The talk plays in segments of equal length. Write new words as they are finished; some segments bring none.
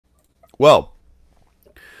Well,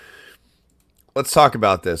 let's talk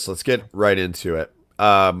about this. Let's get right into it.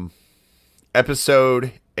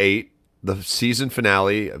 Episode 8, the season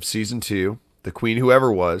finale of season 2, The Queen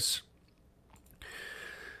Whoever Was.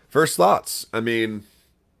 First thoughts. I mean,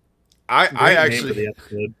 I Great name for actually the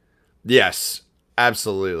episode. yes,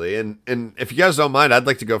 absolutely. And if you guys don't mind, I'd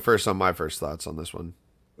like to go first on my first thoughts on this one.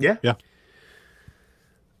 Yeah. Yeah.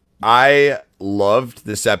 I loved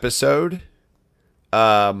this episode.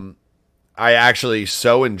 I actually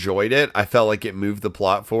so enjoyed it. I felt like it moved the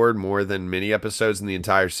plot forward more than many episodes in the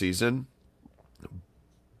entire season.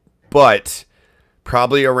 But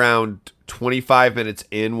probably around 25 minutes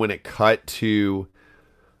in, when it cut to,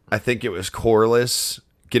 I think it was Corlys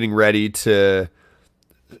getting ready to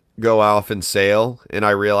go off and sail, and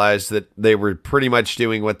I realized that they were pretty much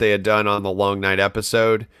doing what they had done on the Long Night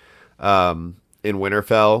episode in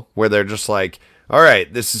Winterfell, where they're just like, all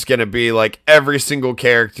right, this is going to be like every single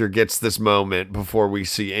character gets this moment before we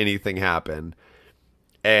see anything happen.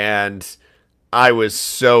 And I was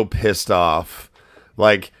so pissed off.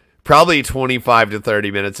 Like, probably 25 to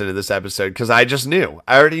 30 minutes into this episode, because I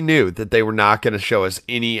already knew that they were not going to show us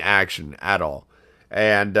any action at all.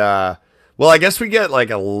 And, well, I guess we get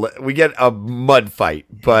a mud fight,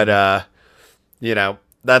 but, you know,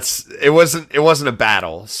 it wasn't a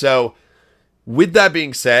battle. So, with that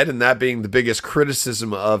being said, and that being the biggest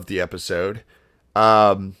criticism of the episode,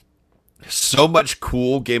 so much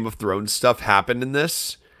cool Game of Thrones stuff happened in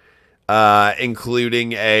this,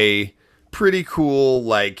 including a pretty cool,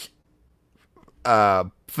 like,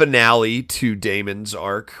 finale to Daemon's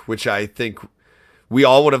arc, which I think we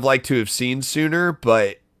all would have liked to have seen sooner,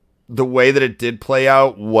 but the way that it did play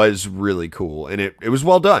out was really cool, and it was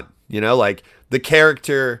well done. You know, like, the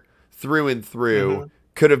character through and through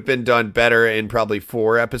could have been done better in probably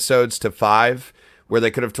 4 episodes to 5, where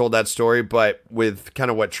they could have told that story. But with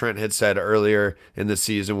kind of what Trent had said earlier in the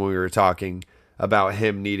season when we were talking about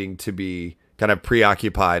him needing to be kind of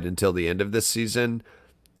preoccupied until the end of this season,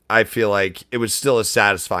 I feel like it was still a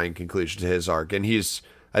satisfying conclusion to his arc. And he's,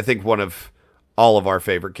 I think, one of all of our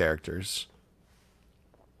favorite characters.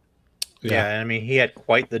 Yeah, I mean, he had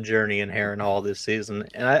quite the journey in Harrenhal this season.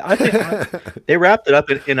 And I think they wrapped it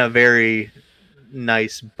up in a very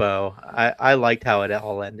nice bow. I liked how it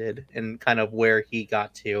all ended and kind of where he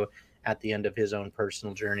got to at the end of his own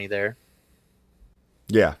personal journey there.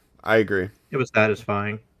 Yeah, I agree. It was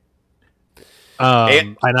satisfying.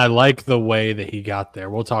 And I like the way that he got there.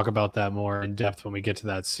 We'll talk about that more in depth when we get to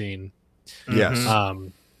that scene. Yes.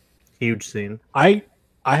 Huge scene. I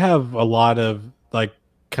have a lot of, like,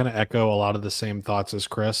 kind of echo a lot of the same thoughts as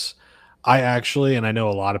Chris. I actually, and I know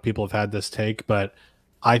a lot of people have had this take, but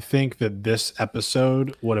I think that this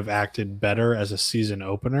episode would have acted better as a season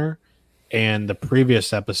opener, and the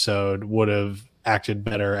previous episode would have acted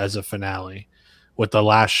better as a finale, with the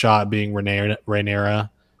last shot being Rhaenyra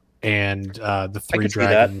and the 3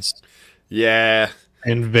 dragons. Yeah.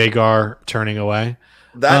 And Vhagar turning away.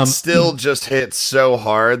 That still just hit so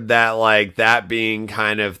hard that, like, that being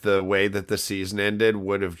kind of the way that the season ended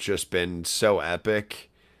would have just been so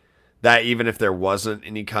epic that even if there wasn't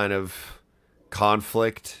any kind of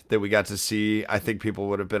conflict that we got to see, I think people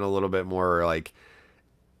would have been a little bit more like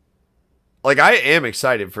I am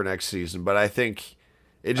excited for next season, but I think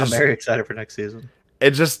I'm very excited for next season.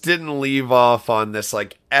 It just didn't leave off on this,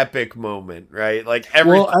 like, epic moment, right? Like,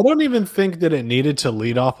 well, I don't even think that it needed to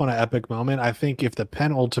lead off on an epic moment. I think if the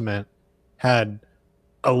penultimate had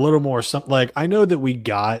a little more something, like, I know that we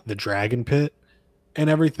got the dragon pit and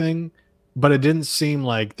everything, but it didn't seem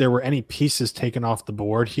like there were any pieces taken off the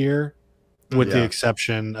board here, with the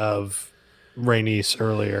exception of Rhaenys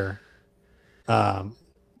earlier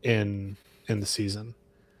in the season,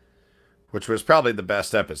 which was probably the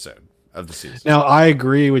best episode of the season. Now, I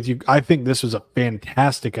agree with you. I think this was a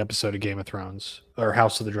fantastic episode of Game of Thrones or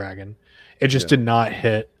House of the Dragon. It just did not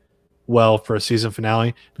hit well for a season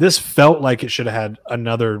finale. This felt like it should have had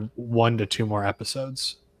another 1 to 2 more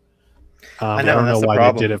episodes. I don't know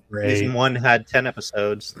why they did it for 8. Season 1 had 10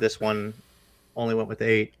 episodes. This one only went with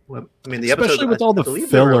 8. I mean, the especially episodes, with all the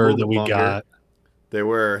filler that we got. They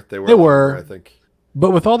were longer, I think.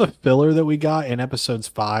 But with all the filler that we got in episodes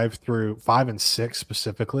 5 and 6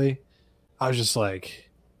 specifically, I was just like,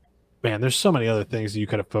 man, there's so many other things that you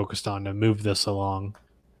could have focused on to move this along.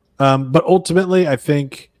 But ultimately, I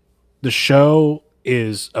think the show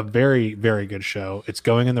is a very, very good show. It's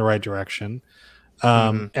going in the right direction.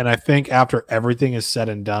 And I think after everything is said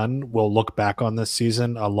and done, we'll look back on this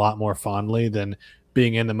season a lot more fondly than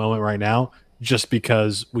being in the moment right now, just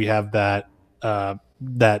because we have that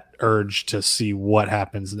urge to see what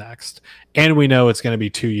happens next. And we know it's going to be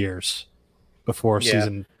 2 years before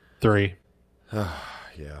season 3.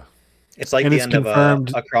 Yeah. It's like And the it's end of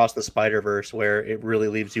confirmed- Across the Spider-Verse, where it really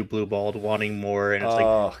leaves you blue-balled, wanting more, and it's like,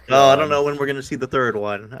 Oh, oh, I don't God. know when we're going to see the third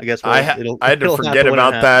one. I guess I had to it'll forget happen when it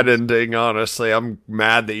about that happens. ending, honestly. I'm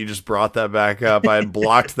mad that you just brought that back up. I had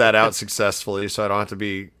blocked that out successfully, so I don't have to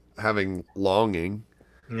be having longing.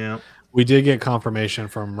 Yeah. We did get confirmation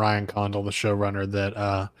from Ryan Condal, the showrunner,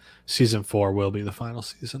 that season 4 will be the final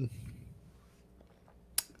season.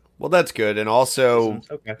 Well, that's good. And also,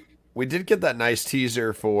 Okay. we did get that nice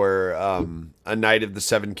teaser for A Night of the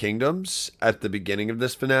Seven Kingdoms at the beginning of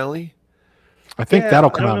this finale. I think that'll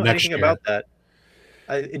come I don't out know next anything year. about that.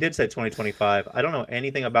 It did say 2025. I don't know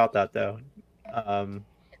anything about that though.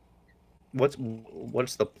 What's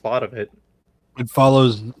the plot of it? It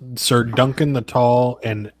follows Sir Duncan the Tall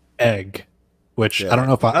and Egg, which Yeah. I don't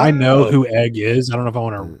know if I know Oh. who Egg is. I don't know if I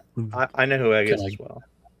want to. I know who Egg is Like- as well.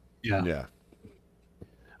 Yeah, Yeah.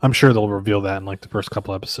 I'm sure they'll reveal that in like the first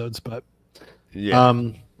couple episodes. But Yeah.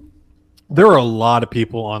 there are a lot of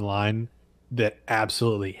people online that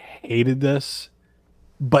absolutely hated this,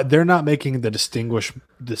 but they're not making the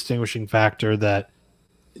distinguishing factor that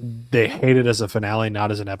they hate it as a finale, not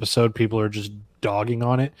as an episode. People are just dogging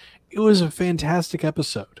on it. It was a fantastic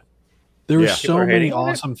episode. There were Yeah. People so are many hating on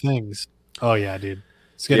it? awesome things. Oh yeah, dude.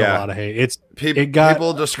 It's getting Yeah. a lot of hate. It Pe- got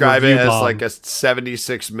people describe it review as bomb. like a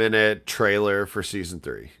 76-minute trailer for season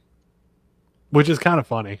 3. which is kind of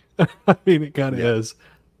funny. I mean, it kind of Yeah. is,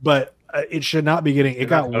 but it should not be getting. It You're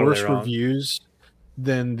got not totally worse wrong. reviews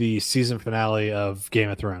than the season finale of Game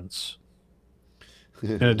of Thrones,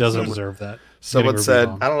 and it doesn't deserve that. Someone Getting said-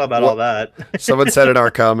 review I don't know about What- all that. Someone said in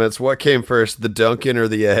our comments, what came first, the Duncan or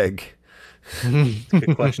the egg? bomb.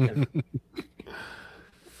 Good question.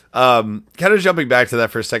 Kind of jumping back to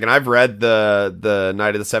that for a second. I've read the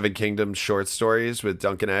Night of the Seven Kingdoms short stories with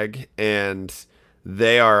Duncan Egg, and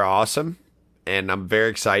they are awesome. And I'm very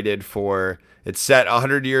excited for it's set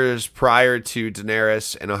 100 years prior to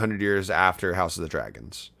Daenerys and 100 years after House of the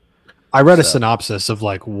Dragons. I read a So- synopsis of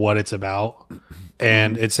like what it's about,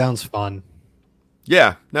 and it sounds fun.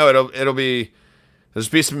 Yeah, no, it'll be there's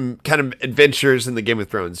be some kind of adventures in the Game of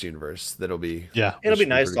Thrones universe that'll be Yeah, It'll be Which would be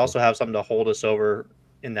nice pretty to also have something to hold us over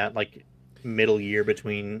in that like middle year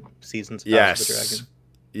between seasons of House of the Yes. Dragon.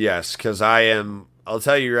 Yes, because I'll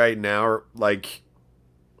tell you right now, like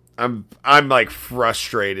I'm like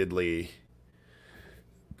frustratedly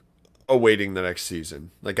awaiting the next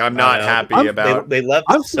season. Like I'm not I know. happy about They left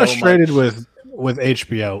I'm so frustrated much. with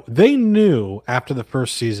HBO. They knew after the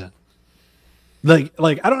first season. Like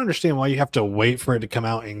I don't understand why you have to wait for it to come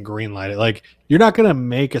out and greenlight it. Like you're not gonna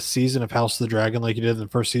make a season of House of the Dragon like you did in the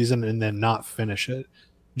first season and then not finish it.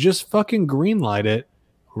 Just fucking greenlight it,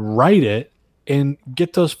 write it, and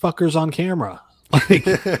get those fuckers on camera. Like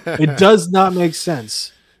it does not make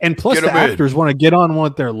sense. And plus Get the 'em in. actors want to get on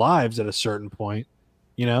with their lives at a certain point,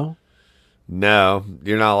 you know? No,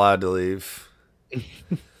 you're not allowed to leave.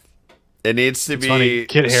 It needs to It's be funny,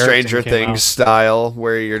 Kit Harington Stranger came Things out. style,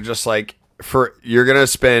 where you're just like you're gonna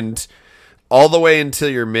spend all the way until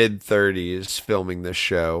your mid 30s filming this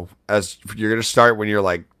show. As you're gonna start when you're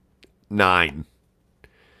like 9,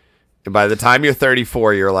 and by the time you're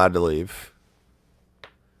 34, you're allowed to leave.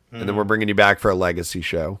 And then we're bringing you back for a legacy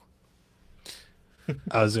show.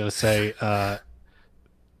 I was gonna say,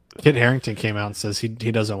 Kit Harrington came out and says he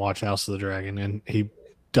doesn't watch House of the Dragon and he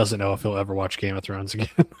doesn't know if he'll ever watch Game of Thrones again.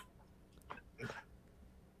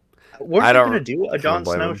 Weren't I they don't- going to do a Jon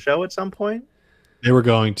blame Snow him. show at some point? They were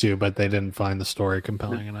going to, but they didn't find the story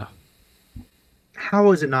compelling enough.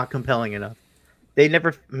 How is it not compelling enough? They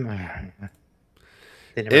never. They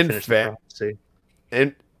never In finished fa- the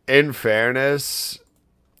prophecy. In fairness,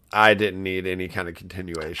 I didn't need any kind of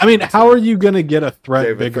continuation. I mean, how are you going to get a threat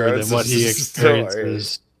Game of bigger Thrones than what he story.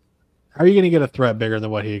 experiences? How are you going to get a threat bigger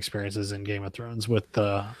than what he experiences in Game of Thrones with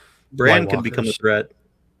the Bran White could become a Walkers? threat.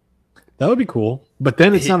 That would be cool. But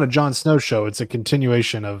then it's He- not a Jon Snow show. It's a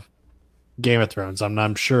continuation of Game of Thrones.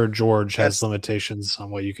 I'm sure George has That's- limitations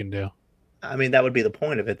on what you can do. I mean, that would be the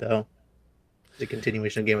point of it, though. The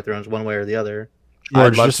continuation of Game of Thrones, one way or the other. I'd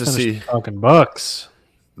George love just to finished see- talking books.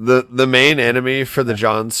 The main enemy for the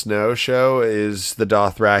Jon Snow show is the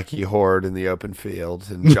Dothraki horde in the open field,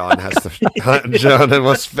 and Jon has to Jon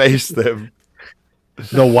must face them.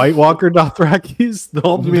 The White Walker Dothrakis?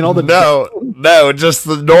 All the No, just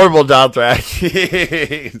the normal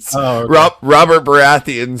Dothrakis. Oh, okay. Robert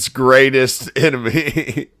Baratheon's greatest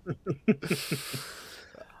enemy.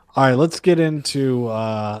 All right, let's get into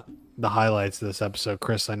the highlights of this episode.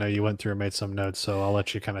 Chris, I know you went through and made some notes, so I'll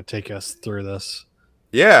let you kind of take us through this.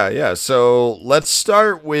 Yeah. So let's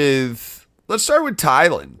start with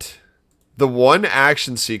Thailand. The one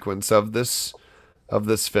action sequence of this of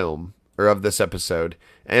this film or of this episode.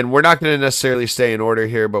 And we're not going to necessarily stay in order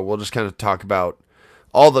here, but we'll just kind of talk about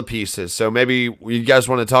all the pieces. So maybe you guys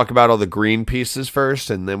want to talk about all the green pieces first,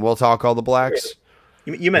 and then we'll talk all the blacks.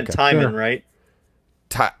 You meant Okay. Timon, right?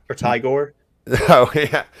 Or Tygor? Oh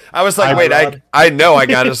yeah, I was like, Tyrod. wait, I know I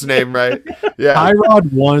got his name right. Yeah,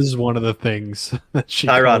 Tyrod was one of the things that she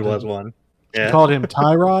Tyrod called was him. one. She Yeah. called him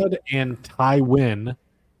Tyrod and Tywin,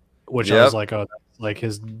 which I Yep. was like, oh, that's like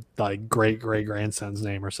his like great grandson's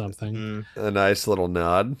name or something. Mm. a nice little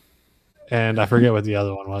nod. And I forget what the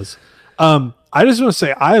other one was. I just want to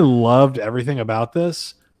say I loved everything about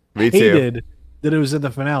this. Me too. Hated that it was in the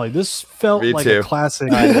finale. This felt Me like too. a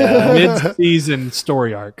classic I know. mid-season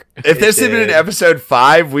story arc. If this had been in did. episode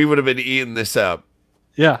 5, we would have been eating this up.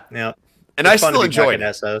 Yeah, Yeah. And I It's fun to still be back enjoyed in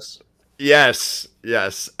it. Essos. Yes.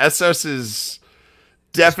 Essos is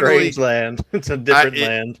definitely Strange land. It's a different it-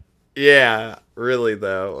 land. Yeah, really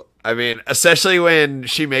though. I mean, especially when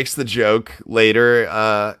she makes the joke later,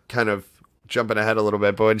 kind of jumping ahead a little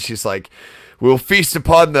bit, but when she's like, "We'll feast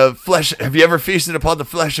upon the flesh. Have you ever feasted upon the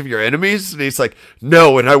flesh of your enemies?" And he's like,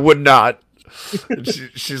 "No, and I would not." And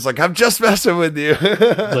she's like, "I'm just messing with you."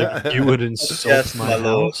 like you would insult Yes, my my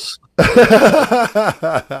lord. house.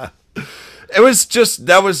 It was just,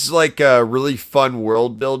 that was like a really fun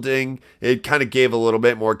world building. It kind of gave a little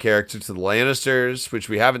bit more character to the Lannisters, which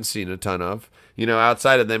we haven't seen a ton of. You know,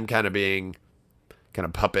 outside of them kind of being kind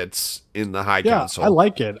of puppets in the High Yeah, Council. I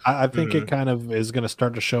like it. I think Mhm. it kind of is going to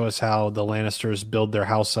start to show us how the Lannisters build their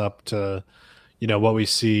house up to, what we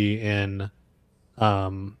see in,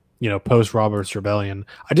 post Robert's Rebellion.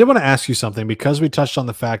 I did want to ask you something because we touched on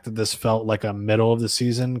the fact that this felt like a middle of the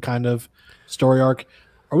season kind of story arc.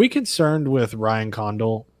 Are we concerned with Ryan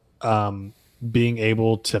Condal being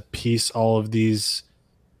able to piece all of these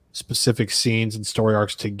specific scenes and story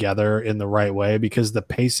arcs together in the right way? Because the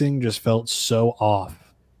pacing just felt so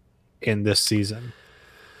off in this season.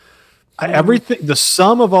 Everything, the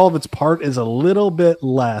sum of all of its part is a little bit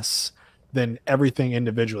less than everything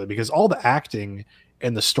individually because all the acting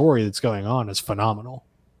and the story that's going on is phenomenal.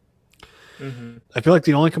 Mm-hmm. I feel like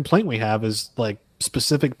the only complaint we have is like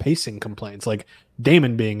specific pacing complaints, like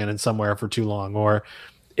Damon being in somewhere for too long, or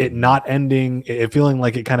it not ending, it feeling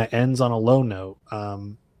like it kind of ends on a low note.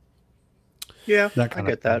 Yeah, That I kind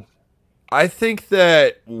get of thing. that. I think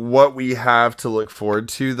that what we have to look forward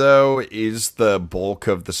to, though, is the bulk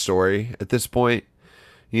of the story at this point.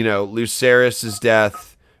 You know, Lucerys'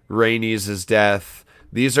 death, Rhaenys' death,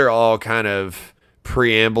 these are all kind of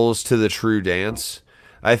preambles to the true dance.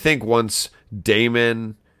 I think once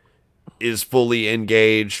Daemon is fully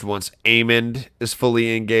engaged, once Aemond is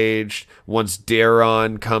fully engaged, once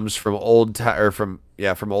Daeron comes from Old Town,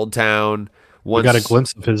 from Old Town. We Once got a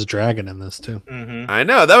glimpse of his dragon in this too. Mm-hmm. I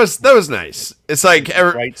know that was nice. It's like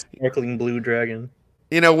Bright, sparkling blue dragon.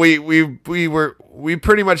 you know, we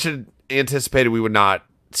pretty much had anticipated we would not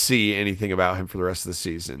see anything about him for the rest of the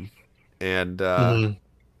season, and Mhm.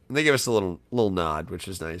 they gave us a little nod, which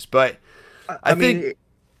is nice. But I think- mean,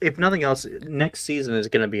 if nothing else, next season is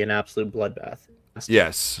going to be an absolute bloodbath.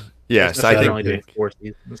 yes, It's I only think doing 4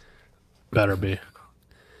 seasons. Better be.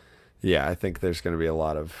 I think there's going to be a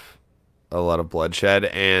lot of bloodshed,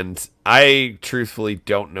 and I truthfully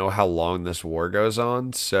don't know how long this war goes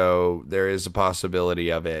on, so there is a possibility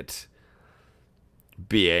of it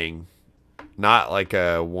being not like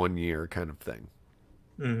a 1 year kind of thing.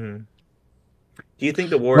 Mm-hmm. Do you think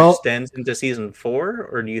the war Well- extends into season 4,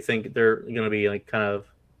 or do you think they're going to be like kind of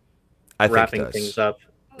I think wrapping it does. things up?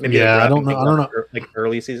 Yeah, I don't wrapping know- things up like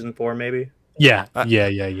early season 4, maybe. Yeah, I-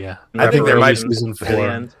 yeah. I think there might- season to the 4.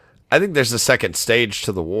 end. I think there's a second stage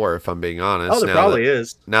to the war, if I'm being honest. Oh, there now probably that,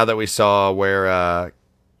 is. now that we saw where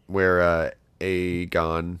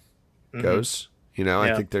Aegon Mhm. goes, you know, I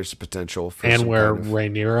Yeah. think there's a potential for And some where kind of-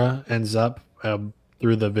 Rhaenyra ends up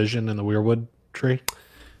through the vision in the Weirwood tree.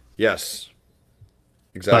 yes,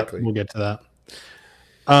 But exactly. we'll get to that.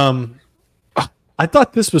 I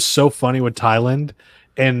thought this was so funny with Thailand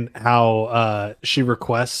and how she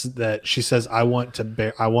requests that she says, I want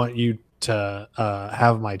you to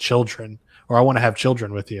have my children, or I want to have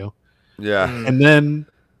children with you. Yeah, Mm. And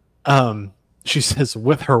then she says,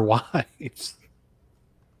 with her wives.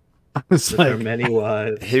 I was There are like, many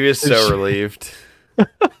wives. he was so relieved.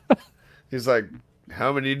 He's like,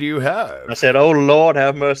 "How many do you I have?" said, "Oh Lord,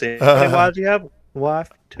 have mercy." How many wives do you have? Wife,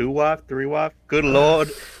 2 wife, 3 wife. Good Lord,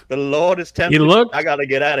 the Lord is tempted. looked- I gotta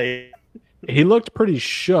get out of here. he looked pretty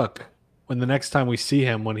shook when the next time we see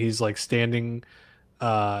him, when he's like standing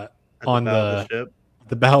At on bow of the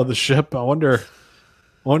ship. bow of the ship. I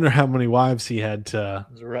wonder how many wives he had to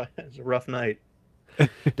It was a rough night.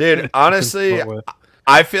 Dude, honestly, comport with.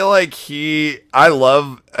 I feel like I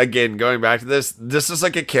love, again, going back to this is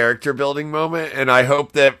like a character building moment, and I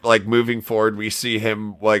hope that like moving forward we see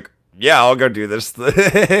him like, yeah, I'll go do this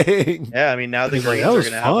thing. Yeah, I mean now the He's like, Greens "That are was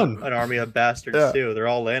gonna fun." have an army of bastards Yeah. too. They're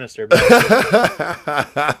all Lannister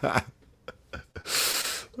bastards.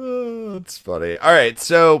 Oh, that's funny. All right,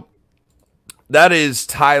 so that is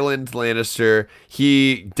Tyland Lannister.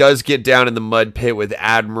 He does get down in the mud pit with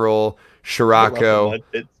Admiral I love the Shirako mud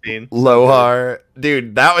pit scene. Lohar.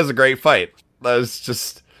 Dude, that was a great fight.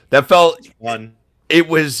 That felt, Fun. it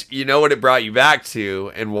was, you know what it brought you back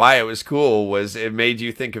to and why it was cool was it made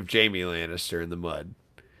you think of Jaime Lannister in the mud.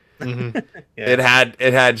 Mhm. Yeah. It had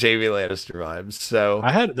Jaime Lannister vibes. So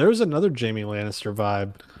There was another Jamie Lannister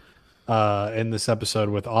vibe in this episode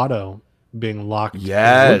with Otto being locked.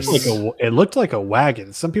 Yes. It looked like a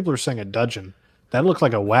wagon. Some people are saying a dungeon. That looked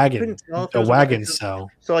like a wagon, Couldn't tell if it a was wagon wagon.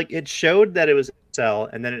 cell. So like it showed that it was a cell,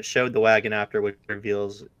 and then it showed the wagon after, which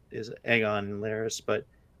reveals is Aegon and Laris. But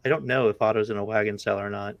I don't know if Otto's in a wagon cell or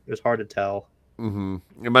not. It was hard to tell. it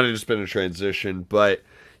might have just been a transition, but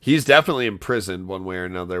he's definitely imprisoned one way or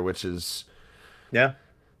another, which is, Yeah,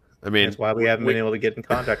 I mean, that's why we haven't been able to get in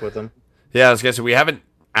contact with him. yeah, I was gonna say we haven't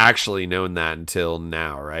actually known that until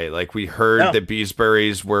now, right? Like we heard No. that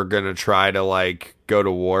Beesbury's were gonna try to like go to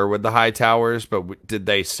war with the High Towers, but did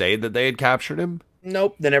they say that they had captured him?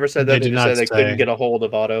 Nope, they never said They that. They did just not said they say. couldn't get a hold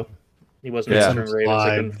of Otto. He wasn't Yeah. in Western Ravens. They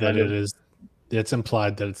couldn't Implied that find it him. is. It's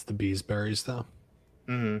implied that it's the Beesberries, though.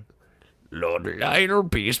 Mhm. Lord Lionel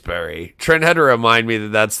Beesbury. Trent had to remind me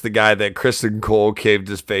that that's the guy that Kristen Cole caved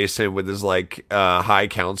his face in with his like High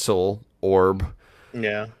Council orb.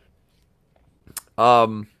 Yeah.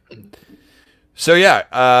 So yeah,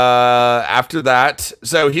 after that,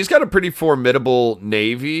 so he's got a pretty formidable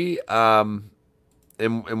navy, and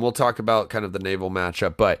we'll talk about kind of the naval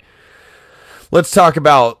matchup, but let's talk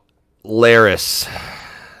about Laris.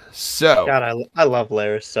 So, God, I love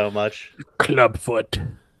Laris so much. Clubfoot.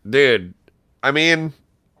 dude, I mean,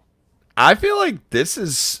 I feel like this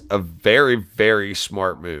is a very, very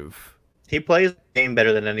smart move. He plays the game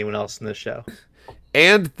better than anyone else in this show.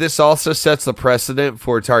 And this also sets the precedent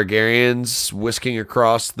for Targaryens whisking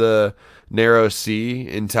across the narrow sea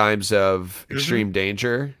in times of extreme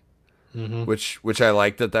danger, Mhm. which I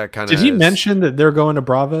like that kind of. Did he mention that they're going to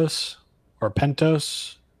Bravos or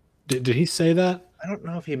Pentos? Did he say that? I don't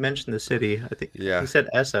know if he mentioned the city. I think Yeah. he said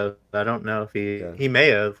Esso. I don't know if he may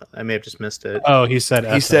have. I may have just missed it. Oh, he said.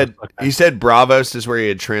 He said he said Bravos is where he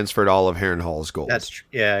had transferred all of Harrenhal's gold. That's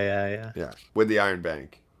yeah. yeah, with the Iron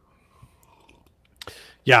Bank.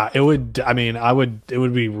 Yeah, it would. I mean, It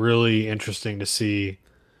would be really interesting to see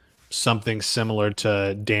something similar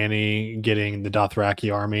to Danny getting the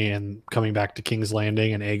Dothraki army and coming back to King's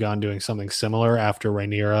Landing, and Aegon doing something similar after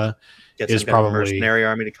Rhaenyra. Get Is some kind of probably- mercenary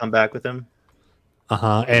army to come back with him.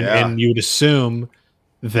 And you'd assume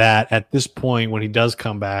that at this point, when he does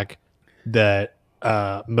come back, that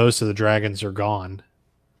most of the dragons are gone,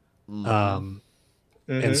 Mhm.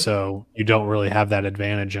 and so you don't really have that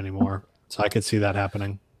advantage anymore. So I could see that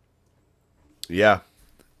happening. Yeah,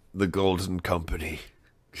 the Golden Company.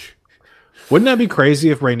 Wouldn't that be crazy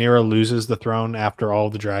if Rhaenyra loses the throne after all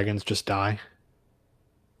the dragons just die?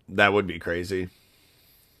 That would be crazy.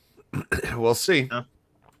 We'll see. Yeah.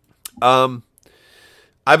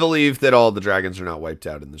 I believe that all the dragons are not wiped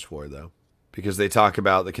out in this war, though, because they talk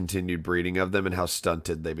about the continued breeding of them and how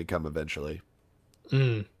stunted they become eventually.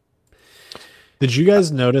 Mm. Did you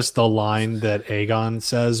guys notice the line that Aegon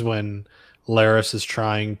says when Laris is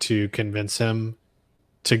trying to convince him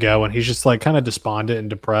to go, and he's just like kind of despondent and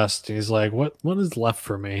depressed, and he's like, "What is left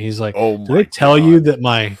for me?" He's like, Oh "Did my they tell you God. that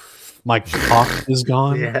my cock is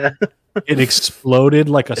gone? Yeah. It exploded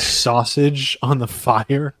like a sausage on the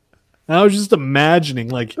fire." And I was just imagining,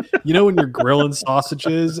 like, you know, when you're grilling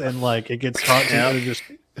sausages and like it gets hot, Yeah. and it just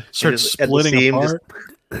starts Just at the splitting seam, apart.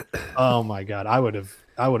 Oh my god, I would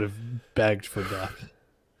have begged for death.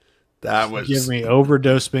 That was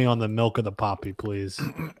Overdose me on the milk of the poppy, please.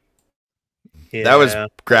 that was Yeah,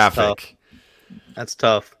 graphic. that's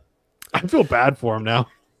tough. I feel bad for him now.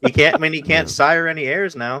 He can't. I mean, he can't sire any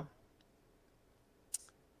heirs now.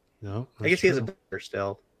 No, I guess he has a daughter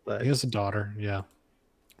still, but he has a daughter. Yeah.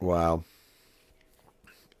 Wow.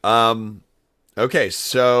 Okay,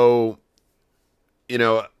 so you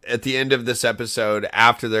know, at the end of this episode,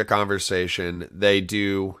 after their conversation, they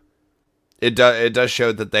do it does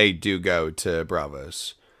show that they do go to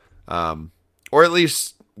Bravos. Or at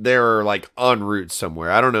least they're like en route somewhere.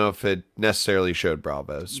 I don't know if it necessarily showed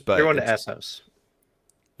Bravos, but they're going to it's- Essos.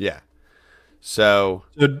 yeah. So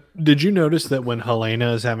So did you notice that when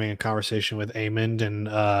Helena is having a conversation with Aemond and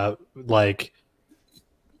like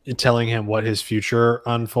telling him what his future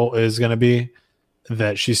unfold is going to be,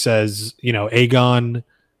 that she says, you know, Aegon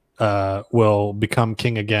will become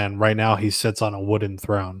king again. Right now, he sits on a wooden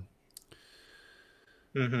throne.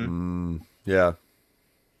 Yeah.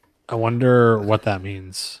 I wonder what that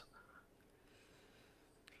means.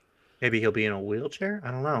 Maybe he'll be in a wheelchair.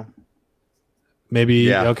 I don't know. Maybe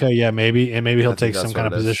Yeah. okay, yeah, maybe, and maybe he'll I think take some that's kind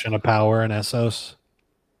of what it is. position of power in Essos.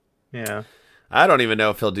 Yeah. I don't even know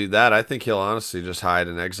if he'll do that. I think he'll honestly just hide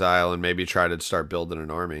in exile and maybe try to start building an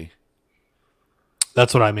army.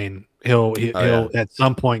 That's what I mean. He'll yeah. at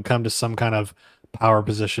some point come to some kind of power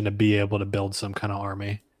position to be able to build some kind of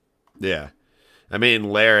army. Yeah. I mean,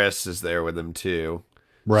 Laris is there with him too.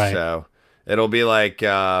 Right. So it'll be like,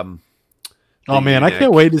 oh man, I eunuch.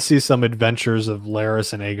 can't wait to see some adventures of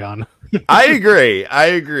Laris and Aegon. I agree.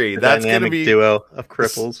 That's going to Dynamic be duo of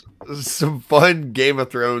cripples. some fun Game of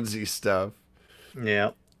Thronesy stuff.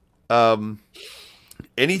 Yeah.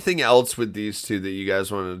 Anything else with these two that you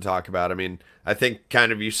guys wanted to talk about? I mean, I think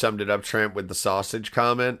kind of you summed it up, Trent, with the sausage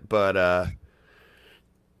comment, but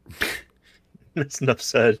That's enough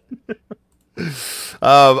said.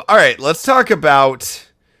 all right, let's talk about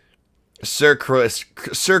Sir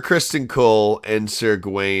Criston Cole and Sir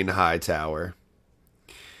Gawain Hightower.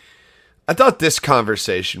 I thought this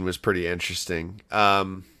conversation was pretty interesting.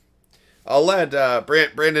 I'll let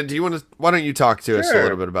Brandon. Why don't you talk to us a Sure.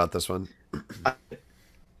 little bit about this one? At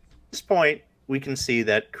this point, we can see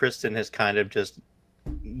that Kristen has kind of just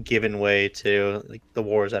given way to like the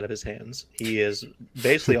war's out of his hands. He is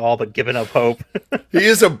basically all but given up hope. He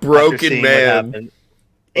is a after broken seeing what man. happened.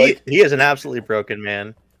 Like- He is an absolutely broken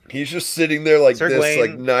man. He's just sitting there like Sir this,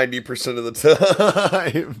 like Gawain- 90% of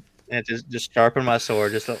the time. And just sharpen my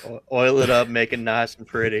sword, just oil it up, make it nice and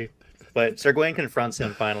pretty. But Sir Gawain confronts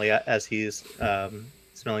him finally as he's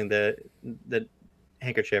smelling the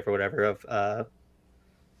handkerchief or whatever of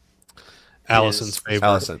Allison's favorite.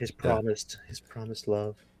 Allison. his promised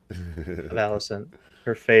love of Allison,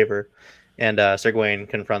 her favor. And Sir Gawain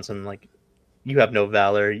confronts him like, "You have no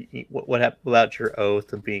valor. What happened about your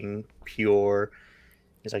oath of being pure?"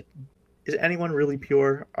 He's like, "Is anyone really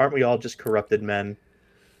pure? Aren't we all just corrupted men?"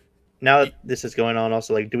 Now that this is going on,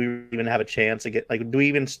 also, like, do we even have a chance to get, like, do we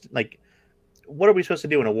even, like, what are we supposed to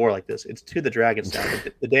do in a war like this? It's to the dragons now.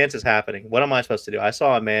 The dance is happening. What am I supposed to do? I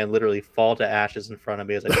saw a man literally fall to ashes in front of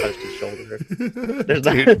me as I touched his shoulder.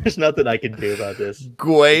 There's nothing I can do about this.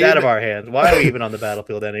 Gawain, It's out of our hands. Why are we even on the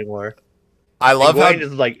battlefield anymore? I love how Gawain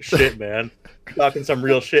is like, shit, man. Talking some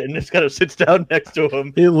real shit and just kind of sits down next to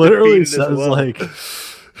him. He literally Beaten as says well. like,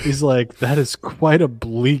 he's like, that is quite a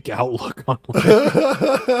bleak outlook on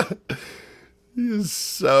life. he is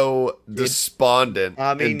so despondent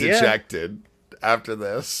I mean, and yeah. dejected after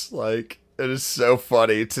this. Like, it is so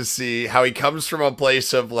funny to see how he comes from a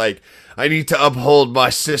place of like, I need to uphold my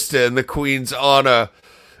sister and the queen's honor,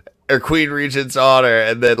 or Queen Regent's honor,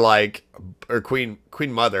 and then like, or Queen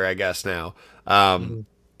Mother, I guess now.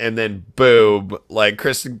 And then boom, like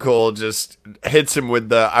Criston Cole just hits him with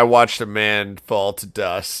the "I watched a man fall to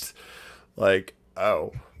dust." Like,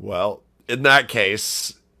 oh well, in that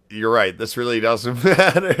case, you're right. This really doesn't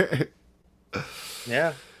matter.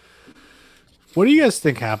 Yeah. What do you guys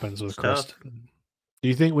think happens with Tough. Kristen? Do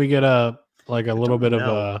you think we get a little bit of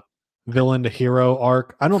know. a villain to hero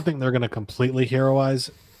arc? I don't think they're going to completely heroize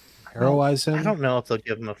him. I don't know if they'll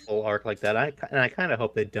give him a full arc like that. I kind of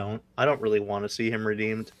hope they don't. I don't really want to see him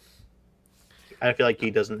redeemed. I feel like he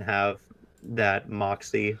doesn't have that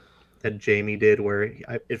moxie that Jaime did, where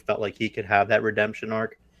it felt like he could have that redemption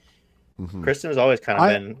arc. Kristen has always kind of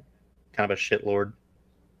been kind of a shitlord.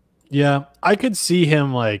 Yeah, I could see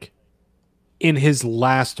him like in his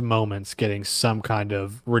last moments getting some kind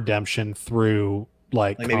of redemption through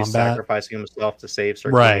like Like maybe combat. sacrificing himself to save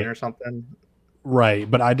Sir Right. Gawain or something. Right,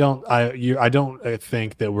 but I don't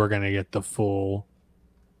think that we're gonna get the full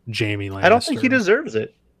Jaime Lannister. I don't think he deserves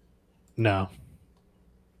it. No.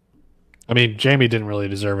 I mean, Jaime didn't really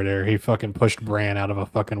deserve it here. He fucking pushed Bran out of a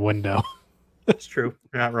fucking window. It's true.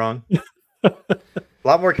 You're not wrong. A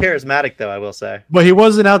lot more charismatic, though, I will say. But he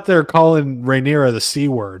wasn't out there calling Rhaenyra the C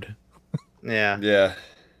word. Yeah. Yeah.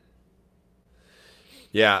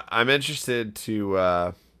 Yeah, I'm interested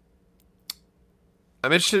to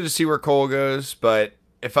see where Cole goes, but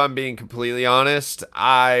if I'm being completely honest,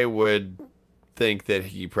 I would think that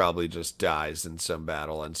he probably just dies in some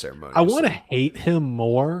battle unceremoniously. I want to hate him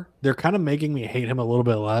more. They're kind of making me hate him a little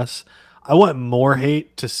bit less. I want more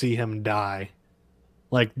hate to see him die.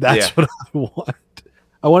 Like that's Yeah. what I want.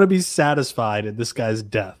 I want to be satisfied at this guy's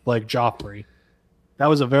death, like Joffrey. That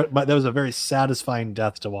was a very satisfying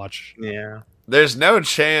death to watch. Yeah. There's no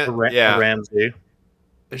chance. Yeah. Ramsey.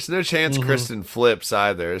 There's no chance Mhm. Kristen flips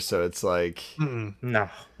either, so it's like, Mm-mm. No,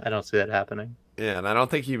 I don't see that happening. yeah, and I don't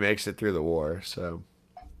think he makes it through the war. So,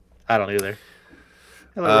 I don't either.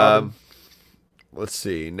 Hello, Robin. let's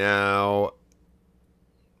see. Now,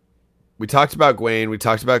 we talked about Gwen. We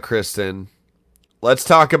talked about Kristen. Let's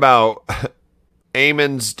talk about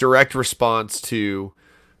Aemon's direct response to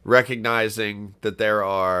recognizing that there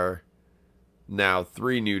are now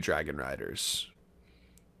 3 new Dragon Riders.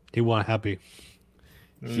 He wasn't happy.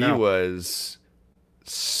 He No. was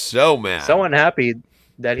so mad. So unhappy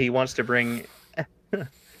that he wants to bring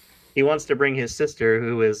his sister,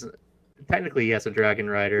 who is technically yes a dragon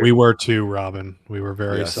rider. We were too, Robin. We were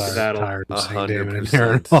very Yes. tired of seeing Damon and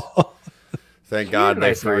 100%. Harrenhal. Thank He God had a they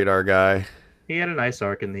nice freed our guy. He had a nice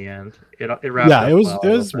arc in the end. It wrapped Yeah, up it was well, it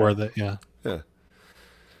was I will worth say. it. Yeah.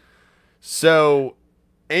 So,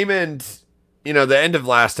 Aemond, you know, the end of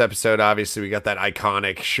last episode, obviously, we got that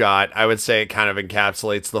iconic shot. I would say it kind of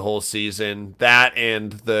encapsulates the whole season. That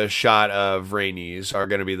and the shot of Rhaenys are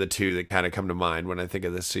going to be the two that kind of come to mind when I think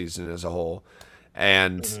of this season as a whole.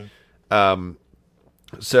 And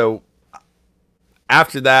so,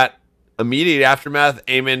 after that, immediate aftermath,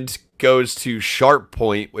 Aemond goes to Sharp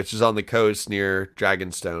Point, which is on the coast near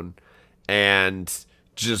Dragonstone, and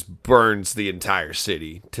just burns the entire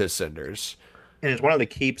city to cinders. And it's one of the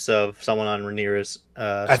keeps of someone on Rhaenyra's.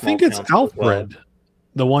 I think small it's council as well. Alfred,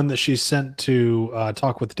 the one that she sent to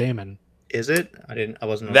talk with Damon. Is it? I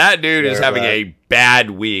wasn't. That dude is aware of having that. a bad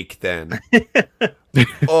week then.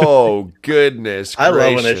 Oh, goodness I love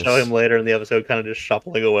when they gracious. show him later in the episode, kind of just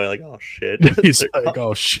shuffling away, like, "Oh shit!" He's like,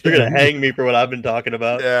 "Oh shit, They're gonna hang me for what I've been talking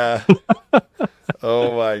about. Yeah.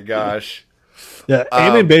 Oh, my gosh. Yeah,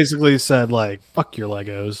 Damon basically said like, "Fuck your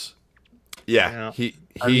Legos." Yeah. Yeah.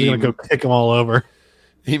 I'm just gonna go kick them all over.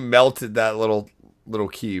 He melted that little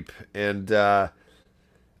keep. And, I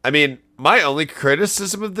mean, my only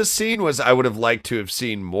criticism of this scene was I would have liked to have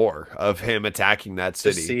seen more of him attacking that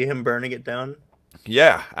To city. see him burning it down.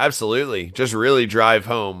 Yeah, absolutely. Just really drive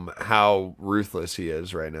home how ruthless he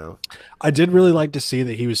is right now. I did really like to see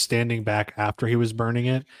that he was standing back after he was burning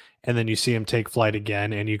it, and then you see him take flight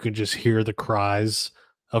again, and you can just hear the cries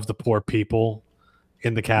of the poor people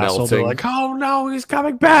in the castle. They're Melting. like, "Oh no, he's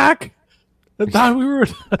coming back!" I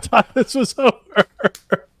thought this was over.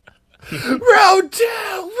 Round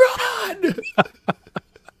 2, run!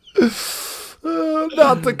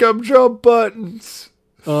 Not the gumdrop buttons.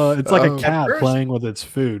 It's like a At cat first- playing with its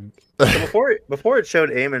food. So before it showed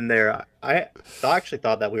Aemon there, I actually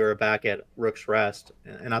thought that we were back at Rook's Rest,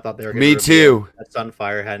 and I thought they were. Gonna Me reveal too. That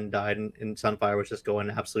Sunfire hadn't died, and Sunfire was just going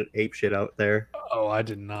absolute ape shit out there. Oh, I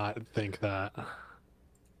did not think that.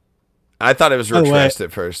 I thought it was By the way- retraced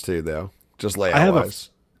at first too, though. Just layout have a- wise.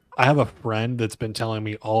 I have a friend that's been telling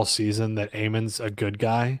me all season that Aemon's a good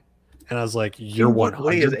guy, and I was like, "You're In what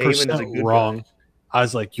way is Aemon is a 100% good wrong." guy? I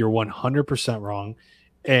was like, "You're 100% wrong,"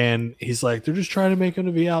 and he's like, "They're just trying to make him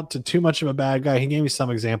to be out to too much of a bad guy." He gave me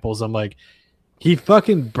some examples. I'm like, "He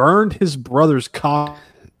fucking burned his brother's cock."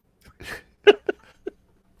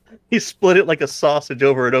 He split it like a sausage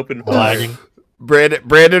over an open fire. Lagging.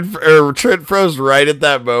 Brandon or Trent froze right at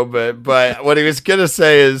that moment, but what he was gonna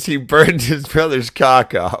say is he burned his brother's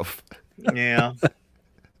cock off. Yeah,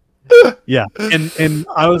 Yeah, and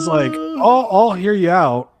I was like, I'll hear you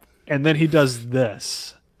out," and then he does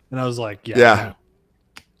this, and I was like, "Yeah, Yeah.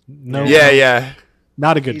 no, Yeah,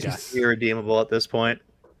 not a good he's guy." irredeemable at this point.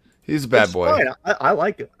 he's a bad It's boy. fine. I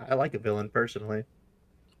like it. I like a villain personally.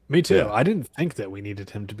 Me too. Yeah. I didn't think that we needed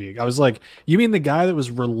him to be. I was like, "You mean the guy that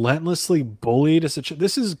was relentlessly bullied as such?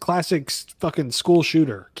 This is classic fucking school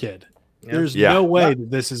shooter kid. Yeah. There's Yeah. no way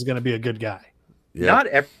that this is going to be a good guy." Yeah. Not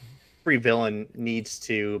every villain needs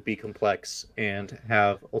to be complex and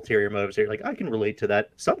have ulterior motives. Here, like I can relate to that.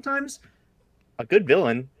 Sometimes a good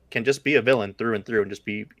villain can just be a villain through and through and just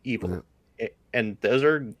be evil, and those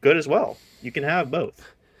are good as well. You can have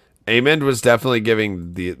both. Aemond was definitely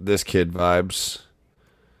giving this kid vibes.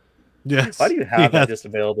 Yes. Why do you have Yes. that just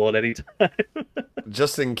available at any time?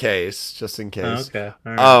 Just in case. Okay.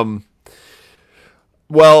 All right.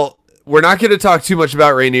 Well, we're not going to talk too much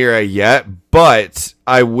about Rhaenyra yet, but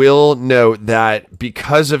I will note that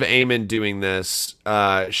because of Aemon doing this,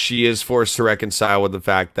 she is forced to reconcile with the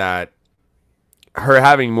fact that her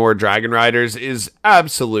having more Dragon Riders is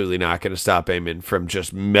absolutely not going to stop Aemon from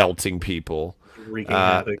just melting people. Wreaking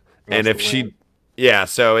havoc. And if across the she, land. yeah,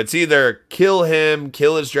 so it's either kill him,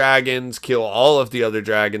 kill his dragons, kill all of the other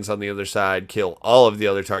dragons on the other side, kill all of the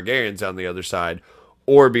other Targaryens on the other side,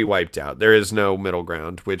 or be wiped out. There is no middle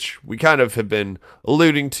ground, which we kind of have been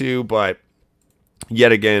alluding to, but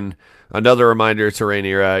yet again, another reminder to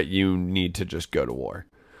Rhaenyra, you need to just go to war.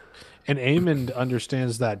 And Aemond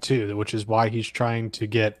understands that too, which is why he's trying to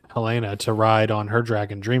get Helena to ride on her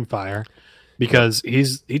dragon Dreamfire, because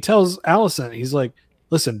he tells Alicent, he's like,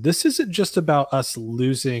 listen, this isn't just about us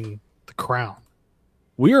losing the crown.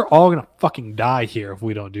 We are all gonna fucking die here if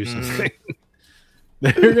we don't do something.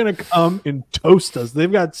 They're gonna come and toast us.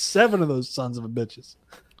 They've got 7 of those sons of a bitches.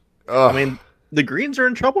 I mean, the Greens are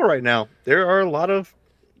in trouble right now. There are a lot of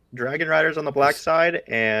dragon riders on the black side,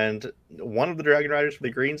 and one of the dragon riders for the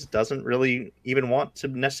Greens doesn't really even want to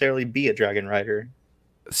necessarily be a dragon rider.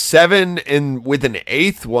 7 and with an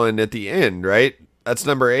 8th one at the end, right? That's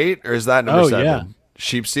number 8, or is that number 7? Yeah.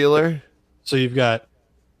 Sheep Stealer. So you've got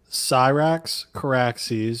Cyrax,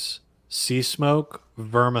 Caraxes, Sea Smoke,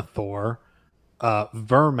 Vermithor,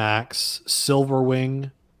 Vermax,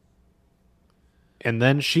 Silverwing, and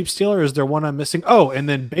then Sheep Stealer. Is there one I'm missing? Oh, and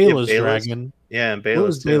then Bela's dragon. Yeah, and What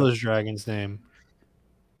Bela's was Bela's dragon's name?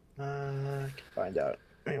 I can find out.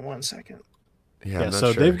 Give me 1 second. Yeah, I'm not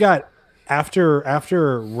so sure. they've got after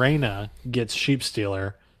Rhaena gets Sheep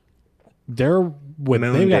Stealer, they've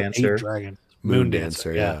got 8 dragons. Moon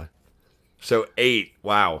Dancer, yeah. So 8.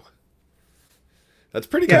 Wow. That's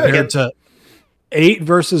pretty Yeah, good. Compared to 8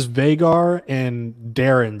 versus Vhagar and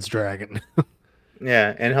Darren's dragon.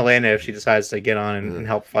 Yeah, and Helena, if she decides to get on and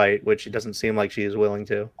help fight, which it doesn't seem like she is willing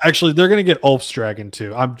to. Actually, they're gonna get Ulf's dragon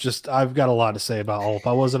too. I've got a lot to say about Ulf.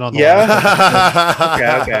 I wasn't on the Okay.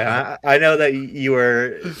 I know that you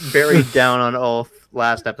were very down on Ulf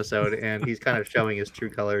last episode, and he's kind of showing his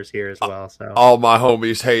true colors here as well. So all my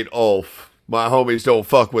homies hate Ulf. My homies don't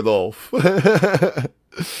fuck with Ulf.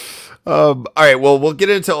 All right, well, we'll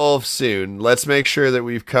get into Ulf soon. Let's make sure that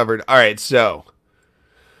we've covered. All right, so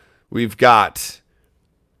we've got,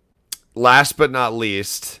 last but not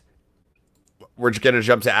least, we're going to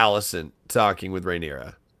jump to Alicent talking with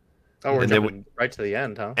Rhaenyra. Oh, we're jumping right to the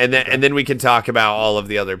end, huh? And then we can talk about all of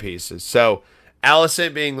the other pieces. So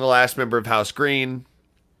Alicent being the last member of House Green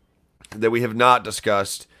that we have not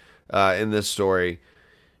discussed in this story,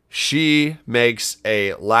 she makes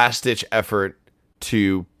a last-ditch effort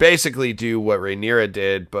to basically do what Rhaenyra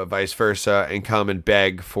did, but vice versa, and come and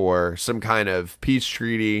beg for some kind of peace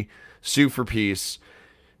treaty, sue for peace,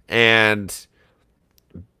 and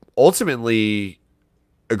ultimately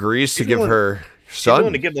agrees to give her son. She's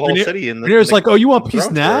willing to give the whole city in the. Rhaenyra's like, "Oh, you want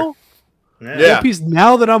peace now? Yeah. You want peace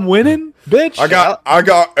now that I'm winning, bitch? I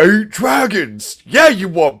got 8 dragons. Yeah, you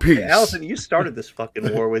want peace, Hey, Alicent, you started this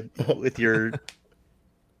fucking war with your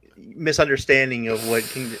misunderstanding of what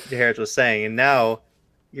King Jaehaerys was saying, and now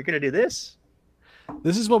you're gonna do this.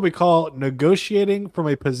 This is what we call negotiating from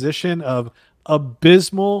a position of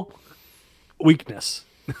abysmal weakness.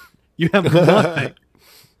 You have nothing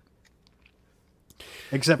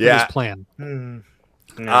except for this plan. No.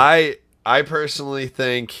 I personally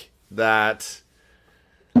think that,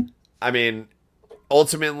 I mean,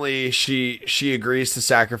 ultimately she agrees to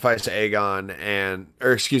sacrifice Aegon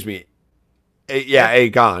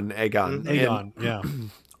Aegon, yeah.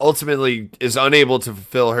 Ultimately is unable to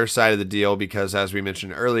fulfill her side of the deal because, as we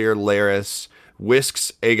mentioned earlier, Larys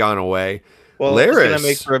whisks Aegon away. Well, it's going to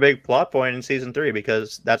make for a big plot point in season 3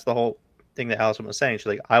 because that's the whole thing that Alicent was saying. She's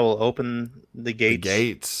like, I will open the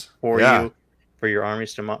gates for you, for your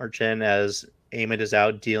armies to march in as Aemond is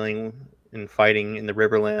out dealing and fighting in the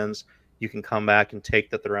Riverlands. You can come back and take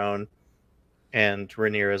the throne. And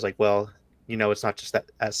Rhaenyra is like, well, you know, it's not just that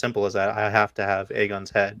as simple as that. I have to have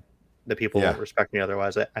Aegon's head. The people won't respect me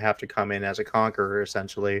otherwise. I have to come in as a conqueror,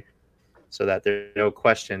 essentially, so that there's no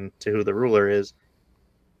question to who the ruler is.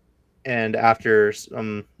 And after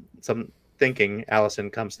some thinking,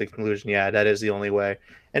 Alicent comes to the conclusion, yeah, that is the only way.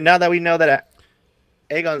 And now that we know that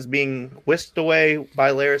Aegon's being whisked away by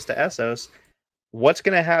Larys to Essos, what's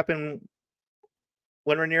going to happen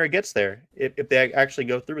when Rhaenyra gets there, if they actually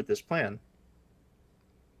go through with this plan?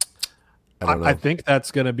 I think that's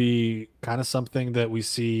going to be kind of something that we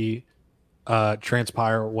see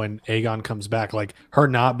transpire when Aegon comes back. Like, her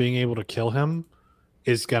not being able to kill him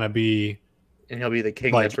is going to be... And he'll be the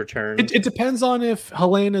king that's returned. It depends on if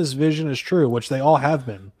Helena's vision is true, which they all have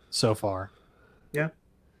been so far. Yeah.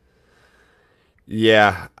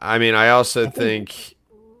 Yeah. I mean, I also think...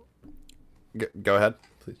 Go ahead,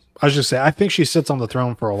 please. I was just saying, I think she sits on the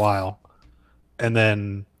throne for a while, and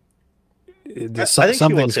then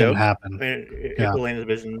something's going to happen. I mean, if Helena's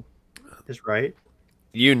vision is right.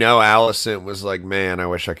 You know, Alicent was like, man, I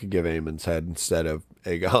wish I could give Aemon's head instead of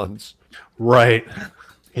Aegon's. Right.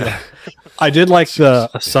 Yeah. I did like the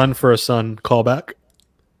a son for a son callback.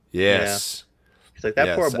 Yes. Yeah. He's like,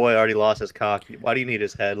 that poor boy already lost his cock. Why do you need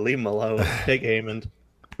his head? Leave him alone. Take Aemond.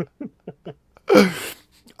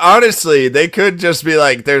 honestly, they could just be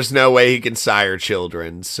like, "There's no way he can sire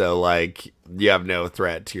children," so like you have no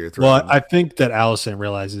threat to your throne. Well, I think that Allison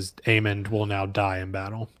realizes Aemond will now die in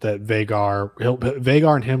battle. That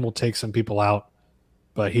Vhagar and him will take some people out,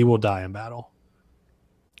 but he will die in battle.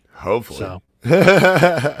 Hopefully. So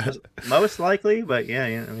Most likely, but yeah,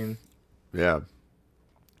 I mean, yeah.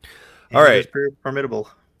 All right. Pretty formidable.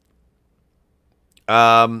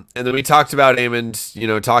 And then we talked about Aemond, you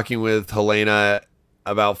know, talking with Helena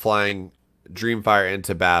about flying Dreamfire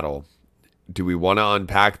into battle. Do we want to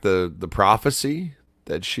unpack the prophecy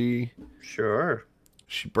that she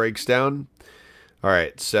breaks down? All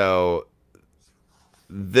right, so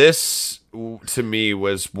this to me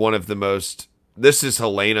was one of the most. This is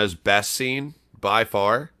Helena's best scene by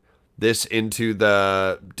far. This into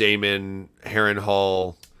the Daemon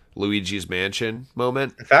Harrenhal Luigi's Mansion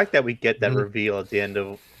moment. The fact that we get that reveal at the end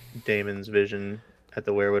of Daemon's vision at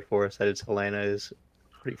the Weirwood Forest that it's Helena is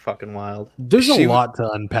pretty fucking wild. There's a lot to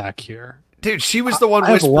unpack here. Dude, she was the one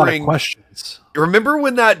I whispering. have a lot of questions. Remember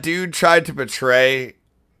when that dude tried to betray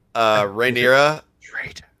Rhaenyra?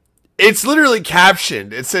 Traitor. It's literally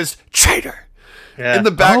captioned. It says traitor in the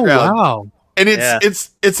background. Oh, wow. And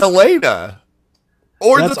it's Helena.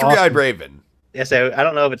 Or That's the Three-Eyed awesome. Raven. Yeah, so I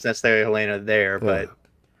don't know if it's necessarily Helena there, but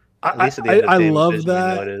at least at the I end of Daemon's love vision, you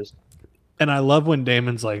know that. it is. And I love when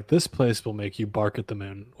Damon's like, this place will make you bark at the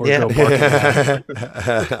moon. Or Yeah. go bark at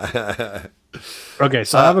the moon. Okay,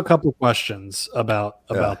 so I have a couple questions about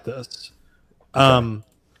this.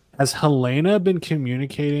 Has Helena been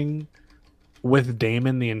communicating with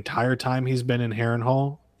Daemon the entire time he's been in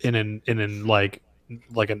Harrenhal?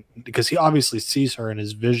 Because he obviously sees her in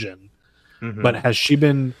his vision. Mhm. But has she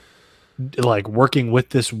been like working with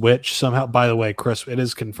this witch somehow? By the way, Chris, it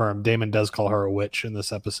is confirmed. Daemon does call her a witch in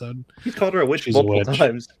this episode. He's called her a witch She's a multiple witch.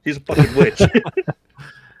 times. She's a fucking witch.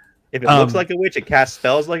 If it looks like a witch, it casts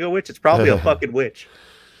spells like a witch, it's probably a fucking witch.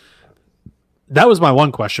 That was my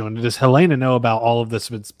one question. Does Helena know about all of this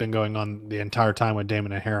that's been going on the entire time with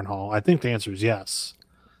Daemon and Harrenhal? I think the answer is yes.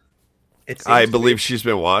 I believe she's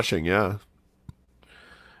been watching, yeah.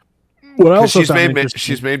 What else?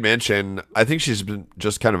 She's made mention. I think she's been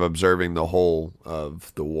just kind of observing the whole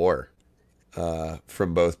of the war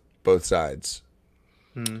from both sides.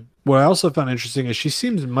 What I also found interesting is she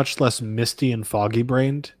seems much less misty and foggy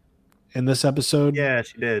brained in this episode. Yeah,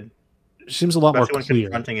 she did. She seems a lot Especially more when clear.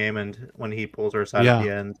 confronting Aemond when he pulls her aside at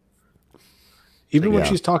the end. Even when Yeah.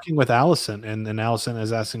 she's talking with Allison, and Allison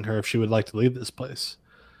is asking her if she would like to leave this place.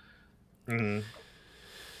 Mhm.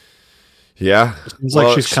 Yeah. It seems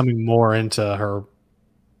like she's coming more into her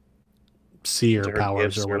seer To her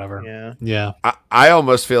powers gifts or whatever. Yeah. Yeah. I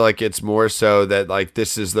almost feel like it's more so that like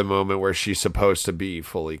this is the moment where she's supposed to be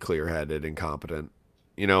fully clear-headed and competent.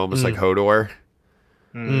 You know, almost like Hodor.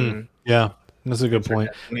 Mhm. Yeah. That's a good point.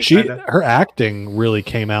 Kinda. Her acting really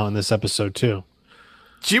came out in this episode too.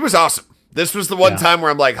 She was awesome. This was the one time where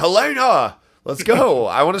I'm like, Helena, let's go.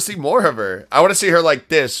 I want to see more of her. I want to see her like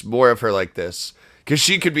this, more of her like this. Because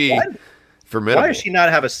she could be formidable. Why does she not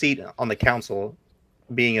have a seat on the council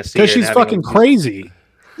being a seer? Because she's fucking crazy.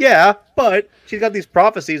 Yeah, but she's got these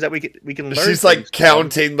prophecies that we can learn. She's like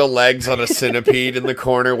counting the legs on a centipede in the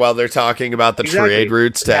corner while they're talking about the trade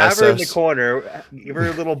routes to have her in the Essos. corner, give her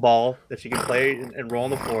a little ball that she can play and roll on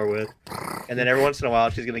the floor with, and then every once in a while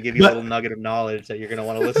she's going to give you a little nugget of knowledge that you're going to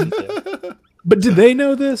want to listen to. But did they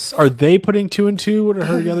know this? Are they putting two and two? What are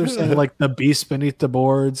her together saying like the beast beneath the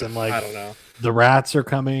boards and like I don't know. the rats are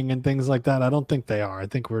coming and things like that? I don't think they are. I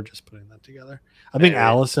think we're just putting that together. I think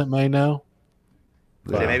Allison may know.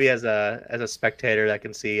 So maybe as a spectator that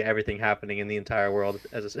can see everything happening in the entire world,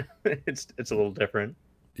 it's a little different.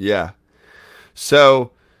 Yeah. So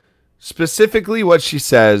specifically what she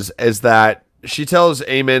says is that she tells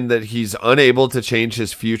Aemon that he's unable to change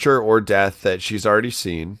his future or death that she's already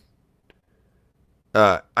seen.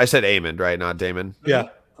 I said Aemon, right? Not Daemon. Yeah.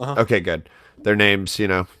 Okay, good. Their names, you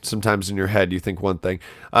know, sometimes in your head you think one thing.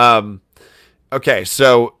 Okay,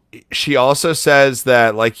 so she also says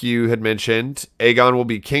that, like you had mentioned, Aegon will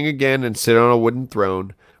be king again and sit on a wooden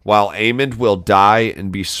throne, while Aemond will die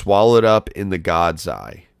and be swallowed up in the God's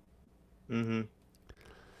Eye. Mm-hmm.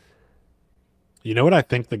 You know what I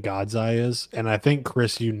think the God's Eye is? And I think,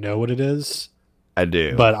 Chris, you know what it is. I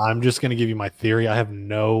do. But I'm just going to give you my theory. I have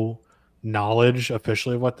no knowledge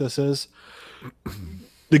officially of what this is.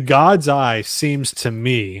 The God's Eye seems to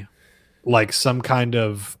me like some kind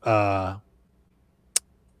of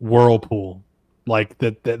whirlpool, like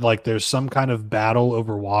that like there's some kind of battle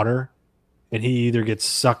over water, and he either gets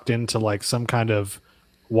sucked into like some kind of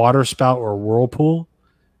water spout or whirlpool,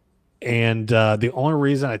 And the only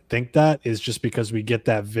reason I think that is just because we get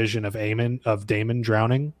that vision of Damon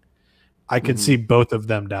drowning. I could see both of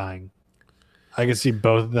them dying. I could see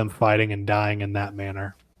both of them fighting and dying in that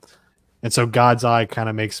manner. And so God's Eye kind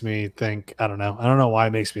of makes me think, I don't know why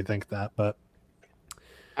it makes me think that, but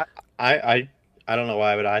I don't know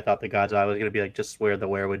why, but I thought the God's Eye was going to be like just where the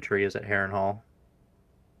werewood tree is at Harrenhal.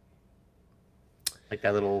 Like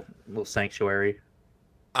that little sanctuary.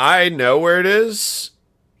 I know where it is.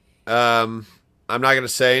 I'm not going to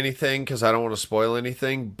say anything because I don't want to spoil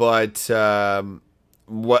anything, but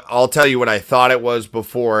what I'll tell you what I thought it was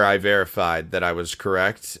before I verified that I was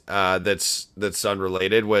correct. That's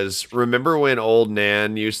unrelated. Was remember when old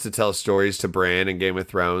Nan used to tell stories to Bran in Game of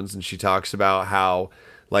Thrones, and she talks about how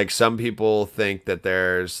like some people think that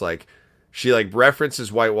there's like she like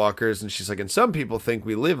references White Walkers, and she's like, and some people think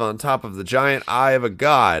we live on top of the giant eye of a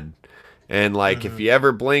god, and like if he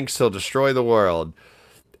ever blinks, he'll destroy the world.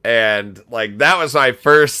 And like that was my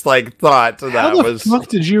first like thought to that. How the fuck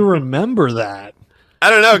did you remember that? I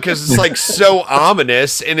don't know, because it's like so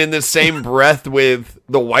ominous, and in the same breath with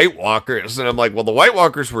the White Walkers, and I'm like, well, the White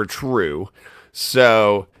Walkers were true,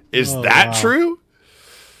 so is that true?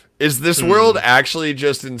 Is this world actually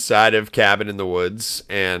just inside of Cabin in the Woods,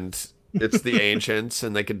 and it's the ancients,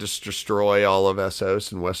 and they could just destroy all of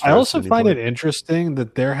Essos and Westeros? I also find it interesting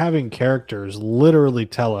that they're having characters literally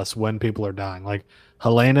tell us when people are dying. Like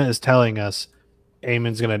Helena is telling us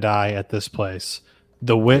Aemon's going to die at this place.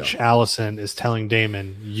 The witch Allison is telling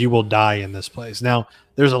Daemon, you will die in this place. Now,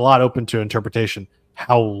 there's a lot open to interpretation.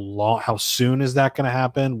 How soon is that going to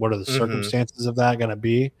happen? What are the circumstances of that going to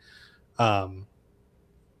be?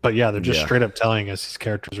 But yeah, they're just straight up telling us these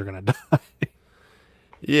characters are going to die.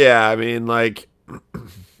 Yeah, I mean, like,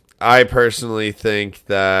 I personally think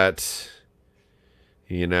that,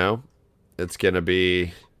 you know, it's going to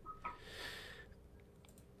be...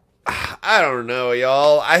 I don't know,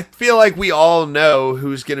 y'all. I feel like we all know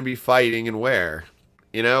who's going to be fighting and where.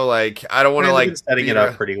 You know, like, I don't want to, like... setting it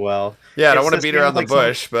up pretty well. Yeah, I don't want to beat around the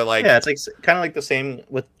bush, but, like... Yeah, it's like kind of like the same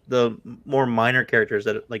with the more minor characters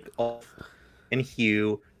that, like, Ulf and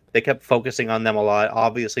Hugh. They kept focusing on them a lot.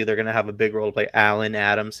 Obviously, they're going to have a big role to play. Alan,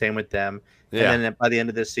 Adam, same with them. Yeah. And then by the end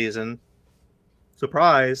of this season,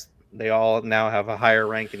 surprise, they all now have a higher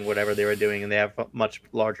rank in whatever they were doing, and they have a much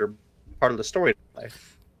larger part of the story to play.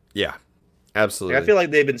 Yeah, absolutely. Like, I feel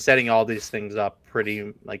like they've been setting all these things up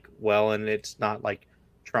pretty like well, and it's not like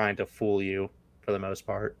trying to fool you for the most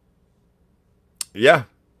part. Yeah.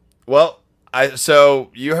 Well,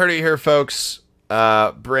 so you heard it here, folks.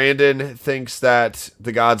 Brandon thinks that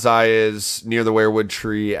the God's Eye is near the werewood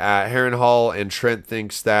tree at Harrenhal, and Trent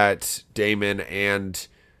thinks that Daemon and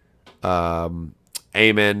Aemond,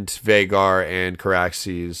 Vhagar, and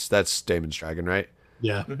Caraxes, that's Daemon's dragon, right?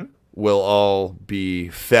 Yeah. Will all be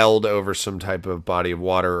felled over some type of body of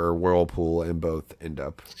water or whirlpool, and both end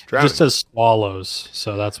up drowning. It just says swallows,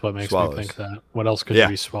 so that's what makes me think that. What else could you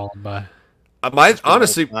be swallowed by? My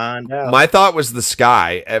thought was the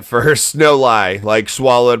sky at first, no lie, like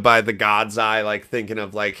swallowed by the God's Eye, like thinking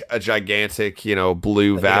of like a gigantic, you know,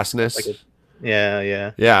 blue vastness.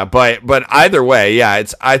 Yeah. But either way, yeah,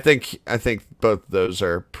 I think both of those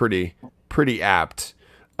are pretty apt.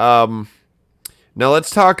 Now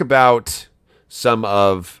let's talk about some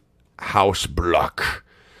of House Black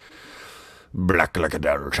like a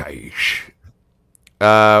dark age.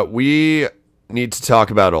 We need to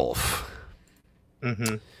talk about Ulf.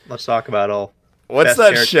 Let's talk about Ulf. What's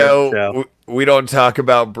that show? We don't talk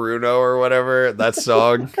about Bruno or whatever, that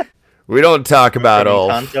song. We don't talk about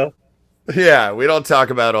Ulf. Yeah, we don't talk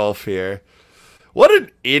about Ulf here. What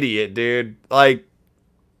an idiot, dude. Like,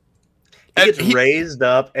 he gets raised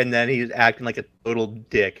up and then he's acting like a total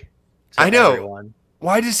dick. I know. Everyone.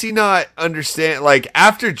 Why does he not understand? Like,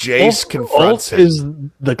 after Jace confronts him. Ulf is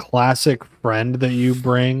the classic friend that you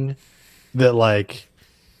bring that, like,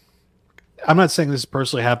 I'm not saying this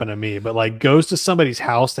personally happened to me, but like goes to somebody's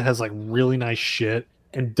house that has like really nice shit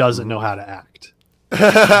and doesn't know how to act.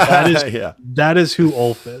 That is who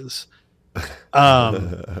Ulf is.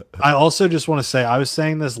 I also just want to say, I was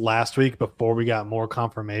saying this last week before we got more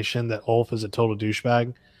confirmation that Ulf is a total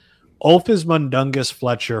douchebag. Ulf is Mundungus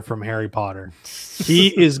Fletcher from Harry Potter. He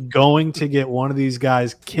is going to get one of these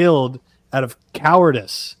guys killed out of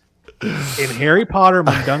cowardice. In Harry Potter,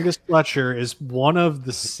 Mundungus Fletcher is one of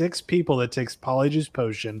the 6 people that takes Polyjuice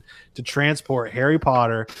Potion to transport Harry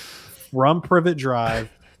Potter from Privet Drive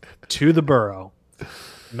to the Burrow.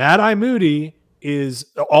 Mad Eye Moody is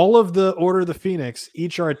all of the Order of the Phoenix.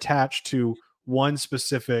 Each are attached to one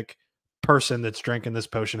specific person that's drinking this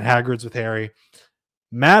potion. Hagrid's with Harry.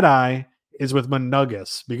 Mad Eye is with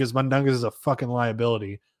Mundungus because Mundungus is a fucking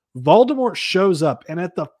liability. Voldemort shows up, and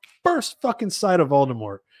at the first fucking sight of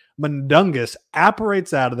Voldemort, Mundungus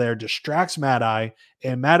apparates out of there, distracts Mad Eye,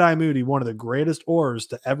 and Mad Eye Moody, one of the greatest Aurors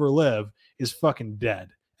to ever live, is fucking dead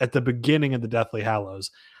at the beginning of the Deathly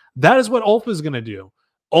Hallows. That is what Ulf is going to do.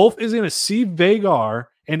 Ulf is going to see Vagar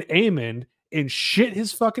and Aemond and shit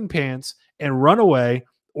his fucking pants and run away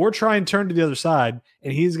or try and turn to the other side,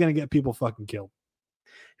 and he's going to get people fucking killed.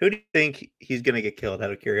 Who do you think he's going to get killed,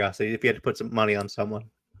 out of curiosity, if you had to put some money on someone?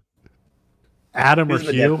 Adam or Who's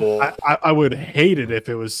the Hugh? Deadpool? I would hate it if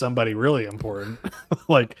it was somebody really important.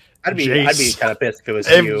 Like I'd be Jace. kind of pissed if it was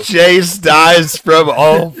If you. Jace dies from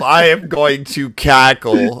Ulf, I am going to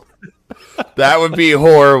cackle. That would be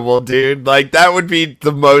horrible, dude. Like, that would be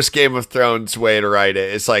the most Game of Thrones way to write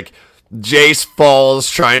it. It's like Jace falls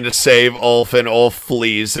trying to save Ulf, and Ulf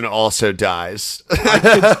flees and also dies.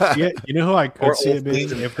 You know who I could Or see it Ulf being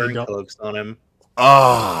leaves and if they don't. cloaks on him.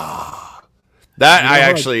 Oh, that You know I how,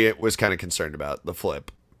 actually was kind of concerned about the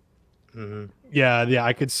flip. Mm-hmm. Yeah,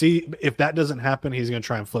 I could see if that doesn't happen, he's going to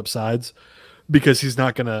try and flip sides because he's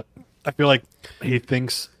not going to. I feel like he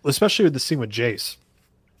thinks, especially with the scene with Jace,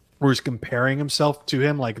 where he's comparing himself to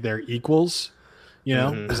him like they're equals. You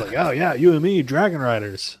know, Mhm. he's like, "Oh yeah, you and me, Dragon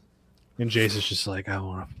Riders," and Jace is just like, "I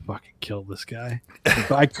want to fucking kill this guy."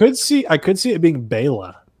 But I could see it being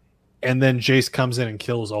Bela, and then Jace comes in and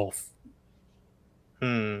kills Ulf.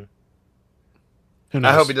 Hmm. Who I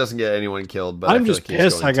knows? hope he doesn't get anyone killed. But I I'm feel just like he's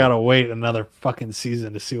pissed. going I to. gotta wait another fucking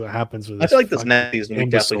season to see what happens with I this. feel like this fucking next season we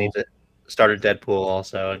definitely imbecile. need to start a Deadpool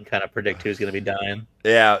also and kind of predict who's going to be dying.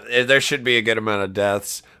 Yeah, there should be a good amount of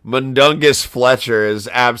deaths. Mundungus Fletcher is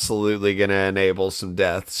absolutely going to enable some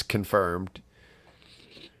deaths, confirmed.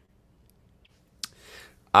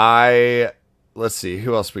 Let's see,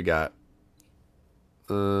 who else we got?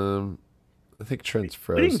 I think Trent's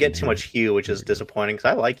frozen. We didn't get too here. much Hugh, which is disappointing because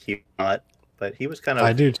I like Hugh a lot, but he was kind I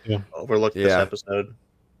of do too. overlooked this Yeah. episode.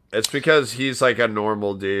 It's because he's like a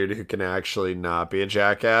normal dude who can actually not be a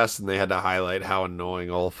jackass, and they had to highlight how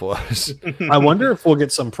annoying Ulf was. I wonder if we'll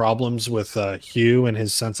get some problems with Hugh and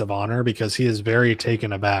his sense of honor because he is very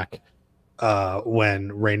taken aback when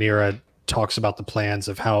Rhaenyra talks about the plans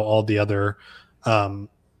of how all the other the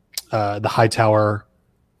Hightower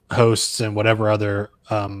hosts and whatever other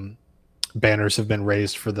banners have been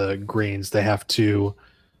raised for the Greens. They have to.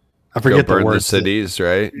 I Go forget the burn the words. cities,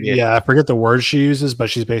 right? Yeah, I forget the word she uses, but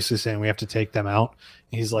she's basically saying we have to take them out.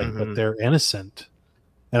 And he's like, but Mhm. they're innocent.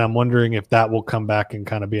 And I'm wondering if that will come back and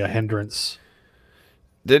kind of be a hindrance.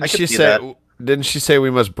 Didn't I could she see say? that. Didn't she say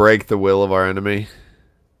we must break the will of our enemy?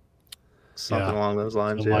 Something Yeah. along those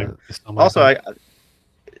lines. Something Yeah. like- something like Also, that.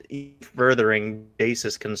 furthering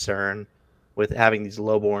Jace's concern with having these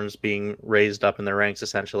lowborns being raised up in their ranks,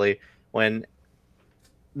 essentially, when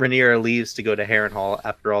Rhaenyra leaves to go to Harrenhal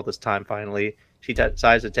after all this time, finally, she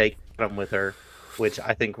decides to take him with her, which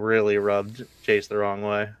I think really rubbed Jace the wrong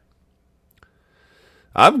way.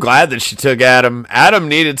 I'm glad that she took Adam. Adam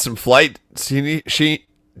needed some flight.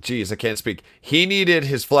 Geez, I can't speak. He needed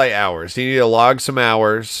his flight hours. He needed to log some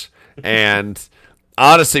hours. And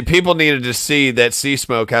honestly, people needed to see that Sea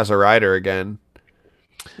Smoke has a rider again.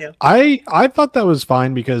 I thought that was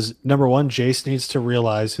fine because number one, Jace needs to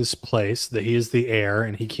realize his place, that he is the heir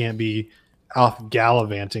and he can't be off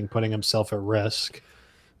gallivanting, putting himself at risk.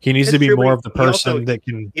 He needs It's to be true, but more of the he also- person that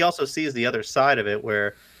can. He also sees the other side of it,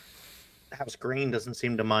 where House Green doesn't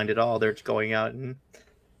seem to mind at all. They're just going out and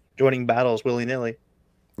joining battles willy-nilly.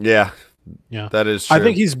 Yeah. Yeah. That is true. I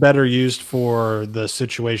think he's better used for the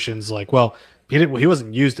situations like, well, he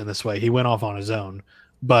wasn't used in this way. He went off on his own,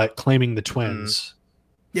 but claiming the twins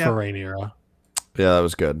Yeah. for Rhaenyra, Yeah, that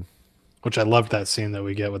was good. which I loved that scene that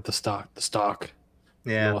we get with the stock.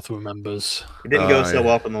 Yeah, North remembers. it didn't go Oh, so yeah.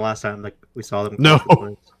 well from the last time like we saw them. No. clash the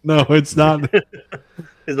twins. No, it's not. It's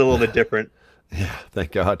a little bit different. Yeah,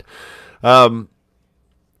 thank God.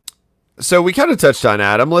 So we kind of touched on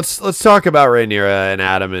Adam. Let's talk about Rhaenyra and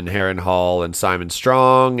Adam and Harrenhal and Simon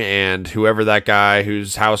Strong and whoever that guy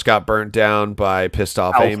whose house got burnt down by pissed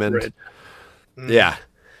off Aemond. Alfred. Yeah.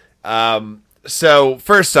 So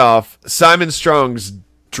first off, Simon Strong's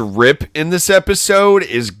drip in this episode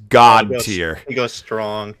is god tier. He goes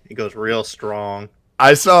strong. He goes real strong.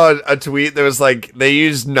 I saw a tweet that was like they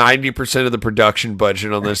used 90% of the production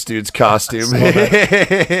budget on this dude's costume.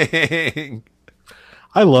 Me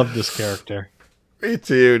I love this character.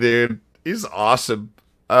 too, dude. He's awesome.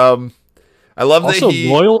 I love Also that he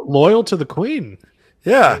loyal to the queen.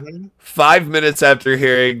 Yeah. Mhm. 5 minutes after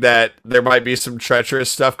hearing that there might be some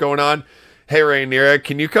treacherous stuff going on. Hey, Rhaenyra,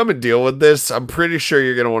 can you come and deal with this? I'm pretty sure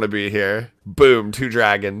you're going to want to be here. Boom, 2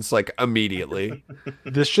 dragons, like, immediately.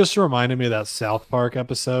 This just reminded me of that South Park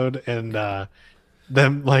episode, and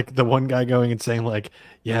them like the one guy going and saying like,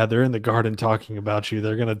 yeah, they're in the garden talking about you.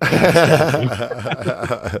 They're gonna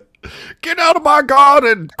get out of my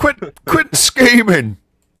garden! Quit scheming!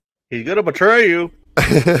 He's gonna betray you.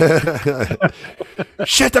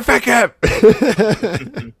 Shut the fuck up!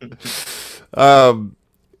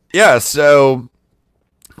 Yeah, so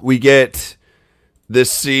we get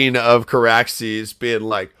this scene of Caraxes being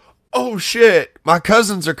like, "Oh shit, my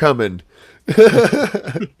cousins are coming."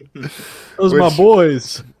 Those are my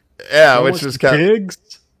boys. Yeah, which was kind pigs.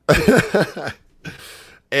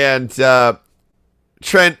 And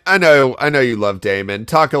Trent, I know you love Damon.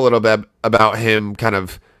 Talk a little bit about him kind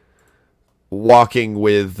of walking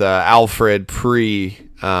with Alfred pre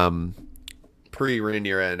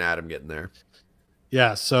Rhaenyra and Adam getting there.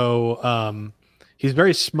 Yeah, so he's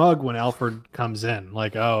very smug when Alfred comes in.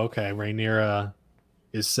 Like, oh, okay, Rhaenyra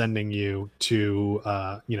is sending you to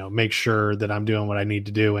make sure that I'm doing what I need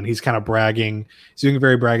to do. And he's kind of bragging. He's being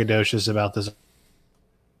very braggadocious about this.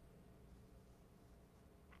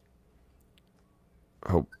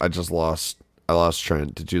 Oh, I lost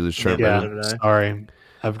Trent. Did you lose Trent? Yeah, sorry.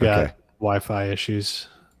 I've got Wi-Fi issues.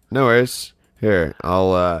 No worries. Here,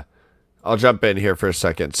 I'll jump in here for a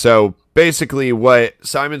second. So basically what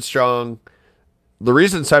the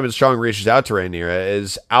reason Simon Strong reaches out to Rhaenyra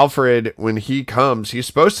is Alfred, when he comes, he's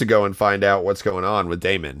supposed to go and find out what's going on with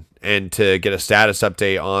Daemon and to get a status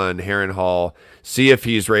update on Harrenhal, see if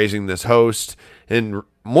he's raising this host, and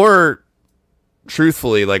more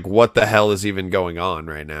truthfully, like, what the hell is even going on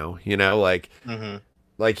right now? You know, like,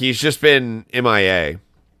 like he's just been MIA.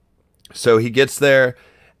 So he gets there,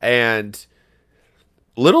 and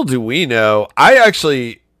little do we know,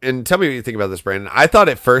 and tell me what you think about this, Brandon. I thought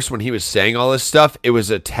at first when he was saying all this stuff, it was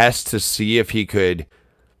a test to see if he could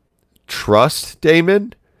trust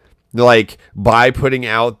Daemon. Like, by putting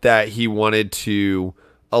out that he wanted to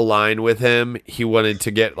align with him, he wanted to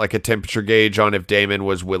get like a temperature gauge on if Daemon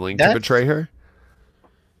was willing to betray her.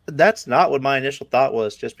 That's not what my initial thought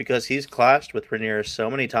was, just because he's clashed with Rhaenyra so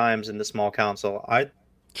many times in the small council.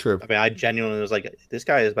 True. I mean, I genuinely was like, this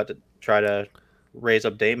guy is about to try to raise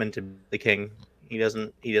up Daemon to the king. He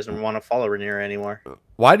doesn't want to follow Rhaenyra anymore.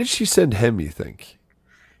 Why did she send him, you think?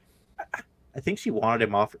 I think she wanted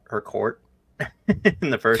him off her court in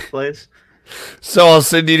the first place. So I'll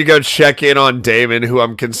send you to go check in on Daemon, who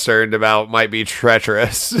I'm concerned about might be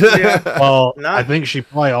treacherous. Yeah. Well, I think she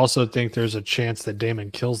probably also thinks there's a chance that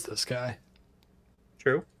Daemon kills this guy.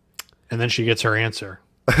 True. And then she gets her answer.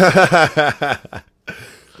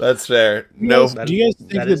 That's fair. Do you guys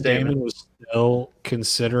think that Daemon was still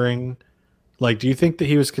considering... Like, do you think that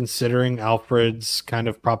he was considering Alfred's kind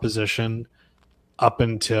of proposition up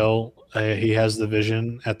until he has the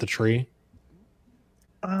vision at the tree?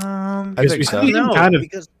 I think so.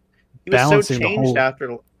 Because he was so changed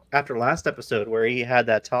after last episode where he had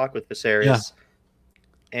that talk with Viserys,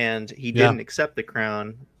 and he didn't accept the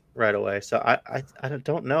crown right away. So I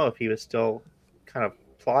don't know if he was still kind of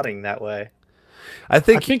plotting that way. I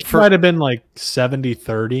think it might have been like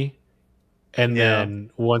 70-30. And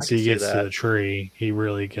then once he gets to the tree, he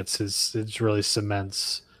really gets it really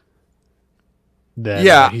cements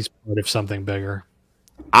that he's part of something bigger.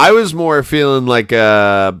 I was more feeling like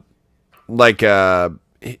like you said,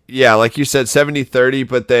 70-30,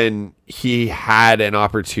 but then he had an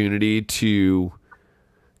opportunity to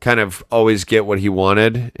kind of always get what he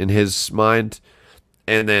wanted in his mind.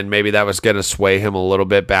 And then maybe that was going to sway him a little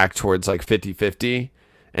bit back towards like 50-50.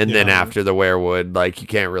 And then after the werewood, like, you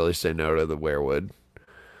can't really say no to the werewood.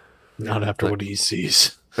 Not after what he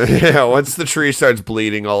sees. Yeah, once the tree starts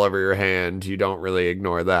bleeding all over your hand, you don't really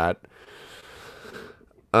ignore that.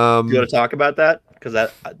 You want to talk about that? Because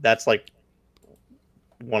that's like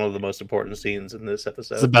one of the most important scenes in this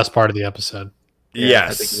episode. It's the best part of the episode. Yeah,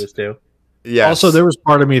 yes. I think it is too. Yes. Also, there was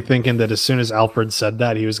part of me thinking that as soon as Alfred said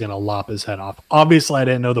that, he was going to lop his head off. Obviously, I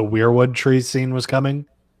didn't know the weirwood tree scene was coming.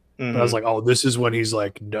 But I was like, oh, this is when he's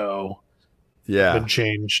like, no. Yeah. Been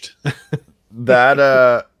changed.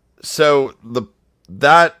 That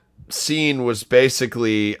scene was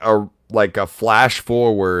basically a flash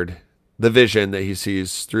forward, the vision that he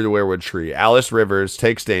sees through the weirwood tree. Alice Rivers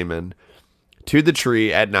takes Daemon to the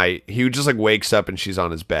tree at night. He just like wakes up and she's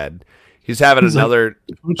on his bed. He's having another.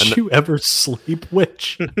 Like, don't you ever sleep,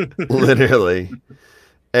 witch? Literally.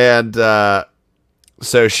 And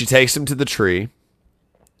so she takes him to the tree.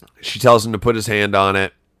 She tells him to put his hand on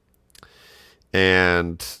it.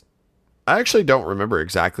 And I actually don't remember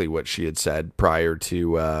exactly what she had said prior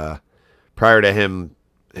to him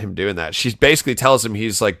doing that. She basically tells him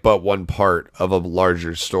he's like but one part of a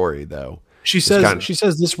larger story, though. She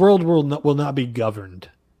says this world will not be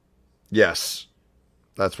governed. Yes.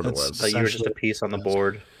 That's what it That's- was. But you were just a piece on the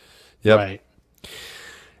board. Yep. Right.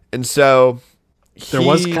 And so There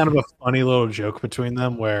was he- kind of a funny little joke between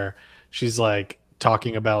them where she's like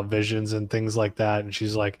talking about visions and things like that, and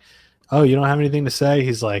she's like, "Oh, you don't have anything to say?"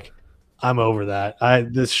 He's like, "I'm over that.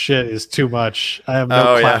 This shit is too much. I have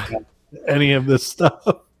no clap on any of this stuff."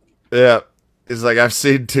 yeah. He's like, I've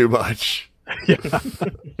seen too much. Yeah.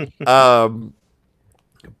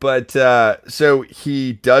 But so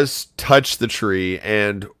he does touch the tree,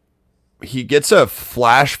 and he gets a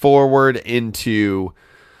flash forward into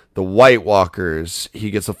the White Walkers.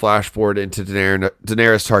 He gets a flash forward into Daenerys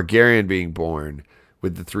Targaryen being born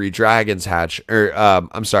with the 3 dragons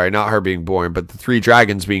I'm sorry, not her being born, but the 3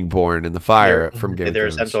 dragons being born in the fire from Game of Their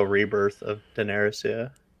Thrones. essential rebirth of Daenerys, yeah.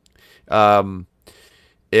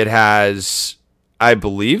 It has, I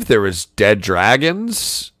believe there was dead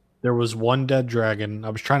dragons. There was one dead dragon. I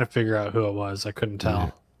was trying to figure out who it was. I couldn't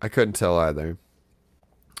tell. I couldn't tell either.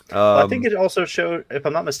 I think it also showed, if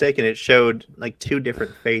I'm not mistaken, it showed like 2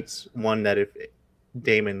 different fates. One that if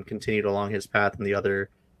Daemon continued along his path, and the other,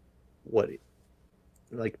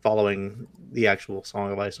 like following the actual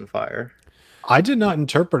Song of Ice and Fire. I did not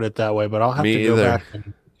interpret it that way, but I'll have Me to go either. back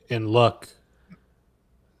and look.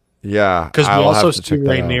 Yeah, Because we I'll also have to see check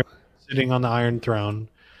that out. Rhaenyra sitting on the Iron Throne,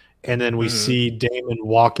 and then we see Daemon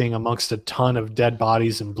walking amongst a ton of dead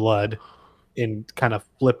bodies and blood, and kind of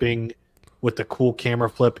flipping with the cool camera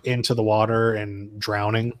flip into the water and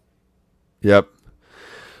drowning. Yep.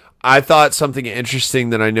 I thought something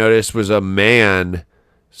interesting that I noticed was a man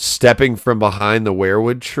stepping from behind the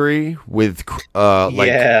weirwood tree with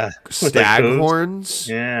Yeah, stag hooves. horns.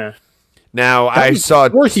 Yeah, Now That I was saw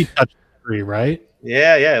before he touched the tree, right?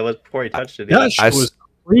 yeah. It was before he touched it. That shit was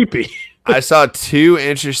creepy. I saw 2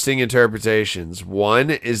 interesting interpretations.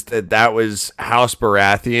 One is that was House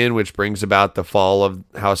Baratheon, which brings about the fall of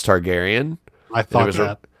House Targaryen. I And it thought was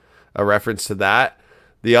that. a reference to that.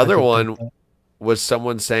 The other I could one think that. was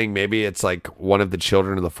someone saying maybe it's like one of the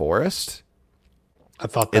children of the forest. I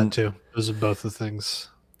thought that too. Those are both the things.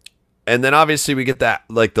 And then obviously we get that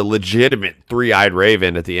like the legitimate 3-eyed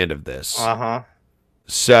raven at the end of this. Uh-huh.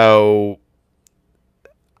 So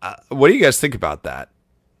what do you guys think about that?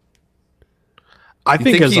 I You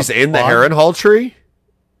think as a he's in the plot- Harrenhal tree?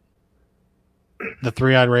 The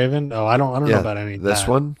 3-eyed raven. Oh, I don't know Yeah, about any of This that.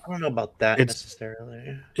 one? I don't know about that It's-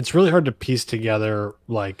 necessarily. It's really hard to piece together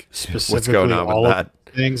like specifically What's going on all with of that?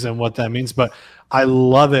 the things and what that means, but I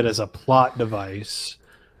love it as a plot device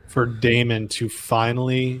for Daemon to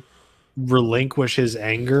finally relinquish his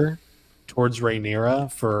anger towards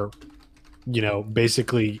Rhaenyra for,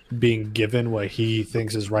 basically being given what he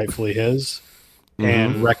thinks is rightfully his,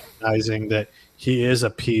 and recognizing that he is a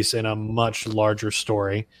piece in a much larger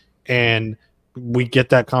story. And we get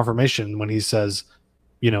that confirmation when he says,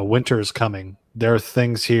 winter is coming. There are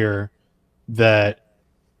things here that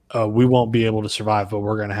we won't be able to survive, but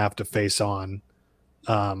we're going to have to face on.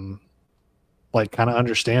 Like kind of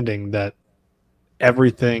understanding that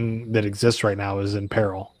everything that exists right now is in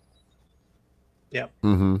peril.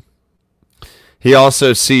 Mm-hmm. He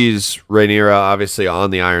also sees Rhaenyra obviously on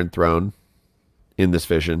the Iron Throne in this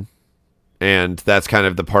vision. And that's kind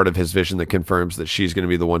of the part of his vision that confirms that she's going to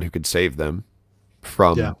be the one who could save them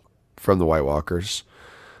from the White Walkers.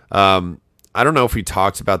 I don't know if he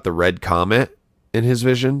talked about the Red Comet in his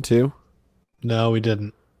vision too. No, we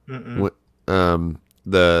didn't. Mm-mm.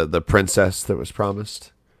 The princess that was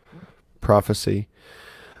promised, prophecy.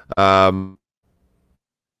 But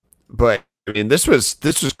I mean, this was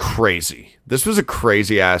crazy. This was a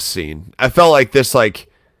crazy ass scene. I felt like this,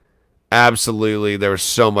 absolutely, there was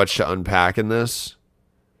so much to unpack in this.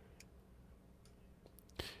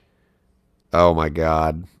 Oh my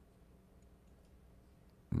god.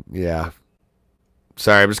 Yeah.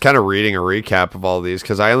 Sorry, I'm just kind of reading a recap of all these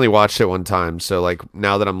because I only watched it one time. So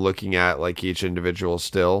now that I'm looking at each individual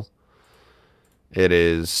still, it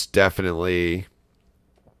is definitely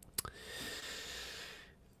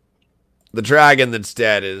the dragon that's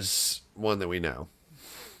dead is one that we know.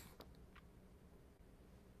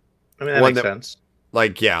 I mean, that One makes that- sense.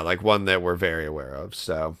 One that we're very aware of.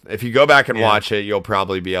 So if you go back and Yeah. watch it, you'll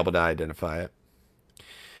probably be able to identify it.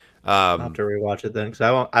 I'll have to rewatch it then because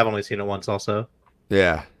I've only seen it once also.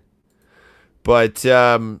 Yeah. But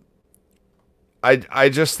I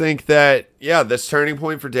just think that this turning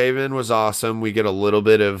point for Daemon was awesome. We get a little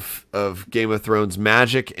bit of Game of Thrones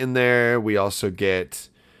magic in there. We also get,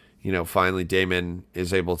 finally Daemon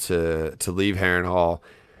is able to leave Harrenhal.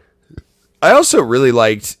 I also really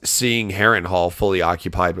liked seeing Harrenhal fully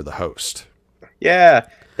occupied with a host. Yeah,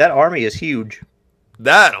 that army is huge.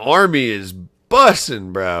 That army is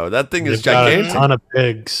bussin', bro. That thing is They've got gigantic. a ton of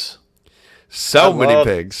pigs. So I many love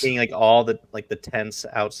pigs. Seeing like all the tents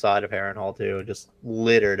outside of Harrenhal too, just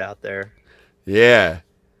littered out there. Yeah.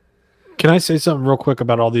 Can I say something real quick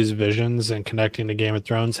about all these visions and connecting to Game of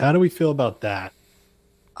Thrones? How do we feel about that?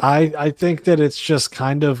 I think that it's just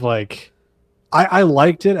kind of like I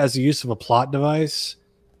liked it as a use of a plot device,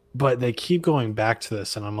 but they keep going back to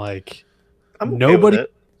this, and I'm like, I'm okay nobody with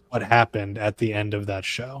it. what happened at the end of that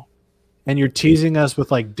show. And you're teasing us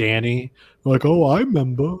with like Danny, like, oh, I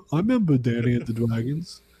remember Danny at the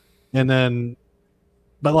Dragons. And then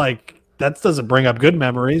but like that doesn't bring up good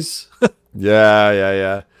memories.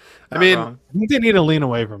 Yeah. I Not mean, wrong. I think they need to lean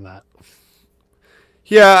away from that.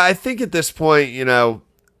 yeah, I think at this point, you know,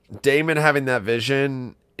 Damon having that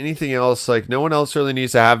vision, anything else, like no one else really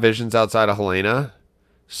needs to have visions outside of Helena.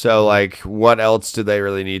 So like what else do they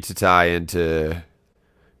really need to tie into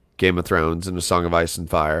Game of Thrones and A Song of Ice and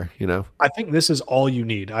Fire, you know? I think this is all you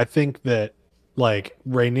need. I think that like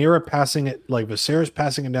Rhaenyra passing it, like Viserys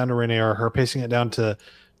passing it down to Rhaenyra, her passing it down to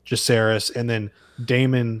Jacaerys, and then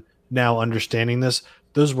Daemon now understanding this.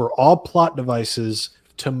 Those were all plot devices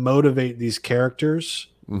to motivate these characters.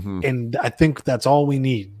 Mm-hmm. And I think that's all we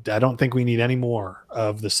need. I don't think we need any more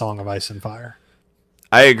of the Song of Ice and Fire.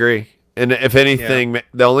 I agree. And if anything,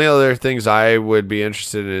 the only other things I would be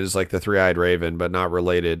interested in is like the Three-Eyed Raven, but not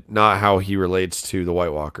related, not how he relates to the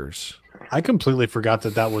White Walkers. I completely forgot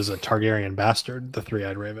that that was a Targaryen bastard, the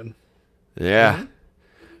Three-Eyed Raven. Yeah.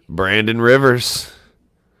 Brandon Rivers.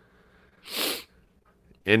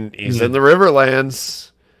 And he's in the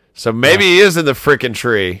Riverlands. So maybe he is in the frickin'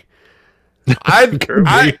 tree. I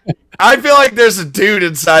feel like there's a dude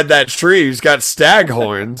inside that tree who's got stag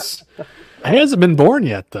horns. He hasn't been born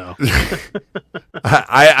yet, though.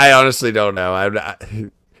 I honestly don't know.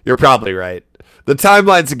 You're probably right. The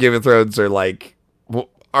timelines of Game of Thrones are like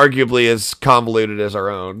arguably as convoluted as our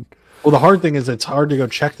own. Well, the hard thing is it's hard to go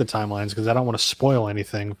check the timelines because I don't want to spoil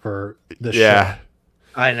anything for the Yeah. show.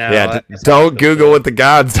 I know. Yeah, don't Google what the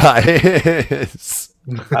God's Eye is.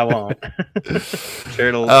 I won't. sure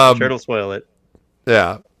it'll spoil it.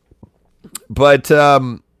 Yeah. But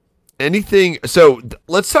anything, so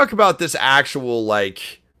let's talk about this actual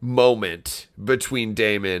like moment between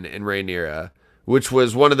Daemon and Rhaenyra, which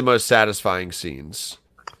was one of the most satisfying scenes.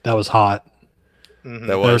 That was hot.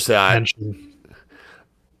 That was that. Tension.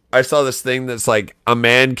 I saw this thing that's like a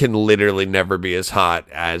man can literally never be as hot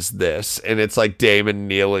as this, and it's like Daemon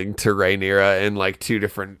kneeling to Rhaenyra in like two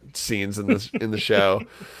different scenes in the show,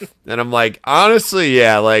 and I'm like, honestly,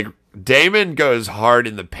 yeah, like Daemon goes hard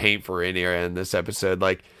in the paint for Rhaenyra in this episode.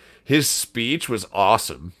 Like his speech was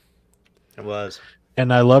awesome. It was.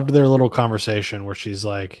 And I loved their little conversation where she's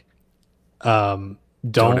like, don't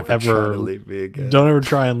try ever to leave me again. Don't ever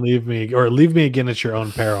try and leave me or leave me again at your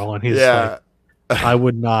own peril. And he's like, I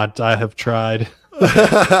would not. I have tried.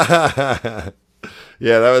 Yeah,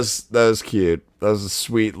 that was cute. That was a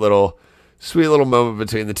sweet little moment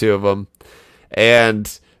between the two of them.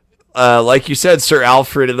 And like you said, Sir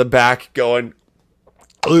Alfred in the back going,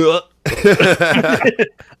 gulp. How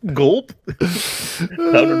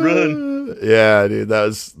to run. Yeah, dude, that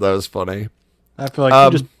was funny. I feel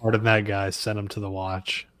like you just pardoned that guy, sent him to the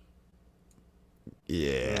watch.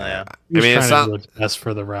 Yeah. He was trying to do what's best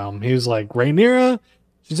for the realm. He was like, Rhaenyra,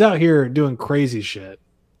 she's out here doing crazy shit.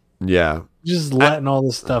 Yeah. Just letting all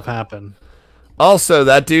this stuff happen. Also,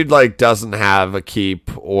 that dude like doesn't have a keep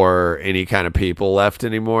or any kind of people left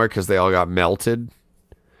anymore because they all got melted.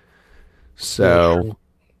 So,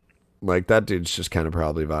 like that dude's just kind of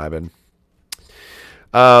probably vibing.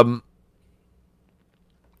 And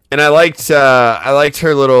I liked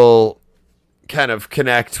her little kind of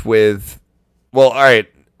connect with. Well, all right,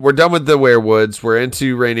 we're done with the Werewoods. We're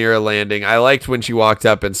into Rhaenyra Landing. I liked when she walked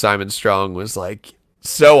up and Simon Strong was like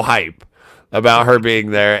so hype about her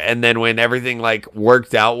being there, and then when everything like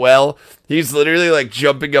worked out well, he's literally like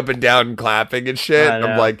jumping up and down and clapping and shit.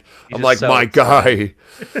 I'm like, so my guy.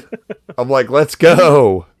 I'm like, let's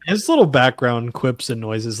go. His little background quips and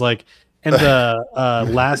noises, like in the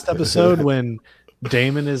last episode when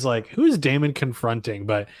Daemon is like, who is Daemon confronting?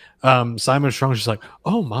 But Simon Strong's just like,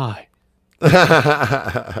 oh my. He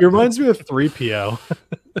reminds me of 3PO.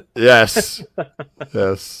 Yes.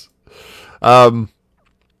 All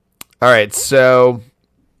right, so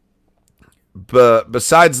but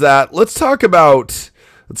besides that, let's get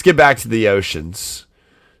back to the oceans.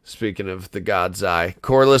 Speaking of the God's Eye,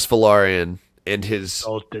 Corlys Velaryon and his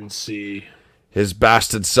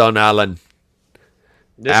bastard son Alan.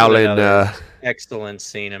 This is another excellent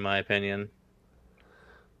scene in my opinion.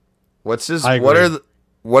 What are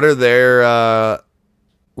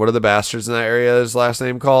the bastards in that area his last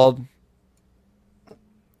name called?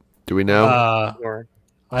 Do we know?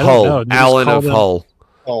 I don't Hull, know. They just Alan call of them- Hull.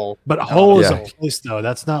 Oh, But Hull is Yeah. a place though.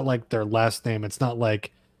 That's not like their last name. It's not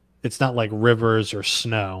like Rivers or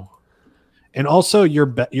Snow. And also,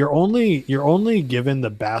 you're only given the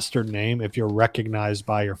bastard name if you're recognized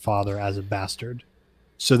by your father as a bastard.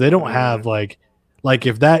 So they don't have like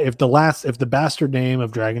if the bastard name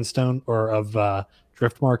of Dragonstone or of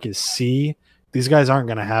Driftmark is C, these guys aren't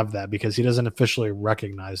going to have that because he doesn't officially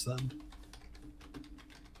recognize them.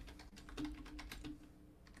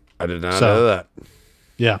 I did not So- know that.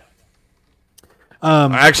 Yeah.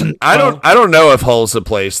 Actually, I don't know if Hull's a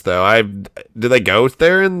place though. Did they go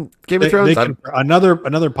there in Game of Thrones? Another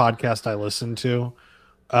podcast I listened to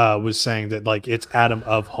was saying that like it's Adam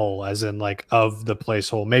of Hull, as in like of the place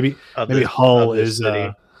Hull. Maybe Hull is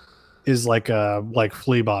like a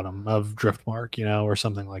Flea Bottom of Driftmark, or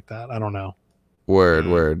something like that. I don't know. Word.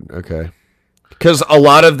 Okay. Because a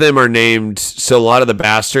lot of them are named. So a lot of the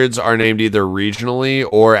bastards are named either regionally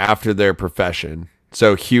or after their profession.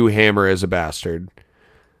 So Hugh Hammer is a bastard.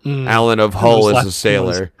 Alan of Hull is a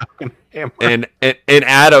sailor. And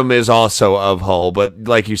Adam is also of Hull, but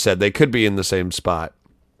like you said, they could be in the same spot.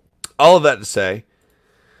 All of that to say,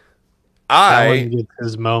 Alan gets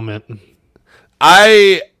his moment.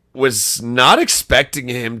 I was not expecting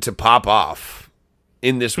him to pop off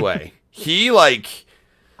in this way.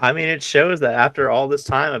 I mean, it shows that after all this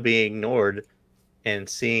time of being ignored and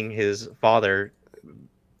seeing his father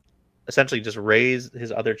essentially just raise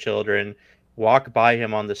his other children, walk by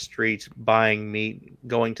him on the streets, buying meat,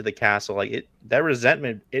 going to the castle, that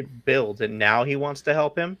resentment, it builds, and now he wants to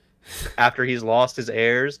help him after he's lost his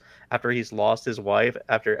heirs, after he's lost his wife,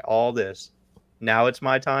 after all this. Now it's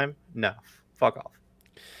my time? No, fuck off.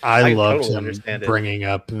 I loved totally him understand it. bringing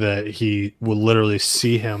up that he will literally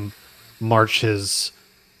see him march his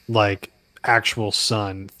actual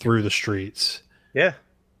son through the streets. Yeah.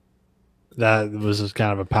 That was just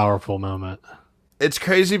kind of a powerful moment. It's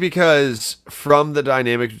crazy because from the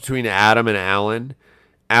dynamic between Adam and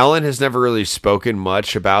Alan has never really spoken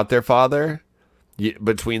much about their father.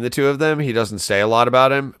 Between the two of them, he doesn't say a lot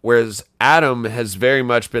about him. Whereas Adam has very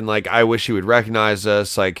much been like, I wish he would recognize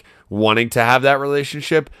us, like wanting to have that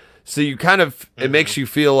relationship. So you kind of, it makes you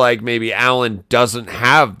feel like maybe Alan doesn't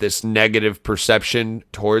have this negative perception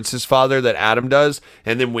towards his father that Adam does.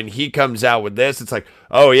 And then when he comes out with this, it's like,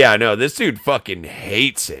 oh yeah, no, this dude fucking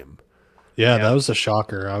hates him. Yeah, that was a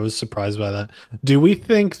shocker. I was surprised by that. Do we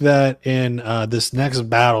think that in this next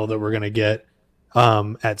battle that we're going to get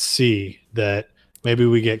at sea, that maybe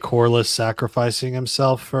we get Corlys sacrificing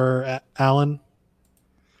himself for Alan?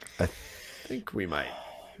 I think we might.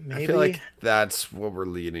 Maybe. I feel like that's what we're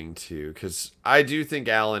leading to, because I do think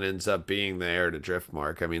Alan ends up being the heir to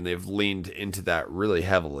Driftmark. I mean, they've leaned into that really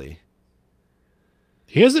heavily.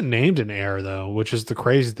 He hasn't named an heir, though, which is the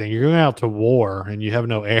crazy thing. You're going out to war and you have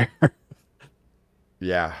no heir.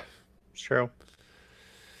 Yeah. It's true.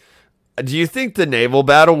 Do you think the naval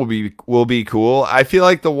battle will be cool? I feel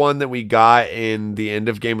like the one that we got in the end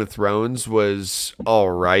of Game of Thrones was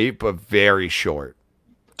all right, but very short.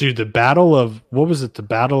 Dude, the battle of what was it? The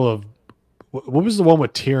battle of what was the one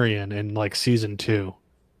with Tyrion in season 2?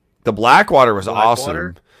 The Blackwater was Blackwater?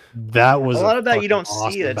 awesome. That was A lot of that you don't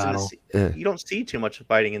fucking see. awesome That's in the battle. sea. Yeah. You don't see too much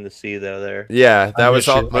fighting in the sea, though. There. Yeah, that I was guess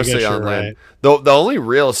all, you're- I mostly guess on you're land. right. The only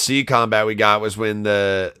real sea combat we got was when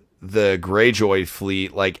the Greyjoy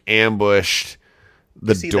fleet ambushed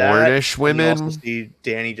the You see that, Dornish and you women. also see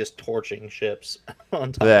Dany just torching ships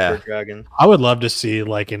on top Yeah. of her dragon. I would love to see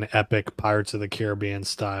an epic Pirates of the Caribbean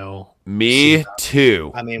style. Me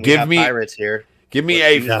too. I mean, we give have me pirates here. give me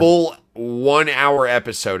Let's a do that. full 1 hour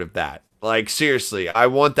episode of that. Seriously, I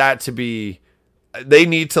want that to be. They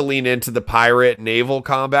need to lean into the pirate naval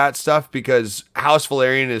combat stuff because House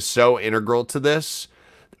Valerian is so integral to this.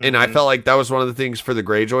 And I felt like that was one of the things for the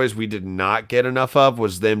Greyjoys we did not get enough of,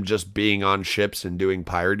 was them just being on ships and doing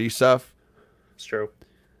piratey stuff. It's true.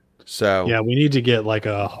 So Yeah, we need to get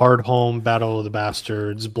a hard home Battle of the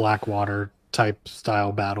Bastards, Blackwater type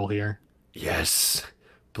style battle here. yes,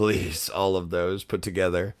 please, all of those put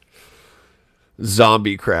together.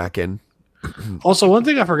 Zombie Kraken. Also, one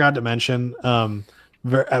thing I forgot to mention,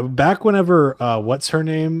 back whenever what's her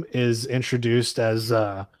name is introduced as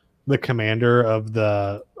the commander of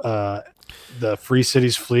the Free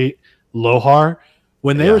Cities fleet, Lohar,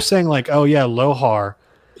 when they Yeah. were saying oh yeah, Lohar,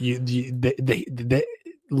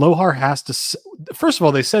 Lohar has to. First of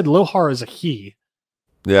all, they said Lohar is a he.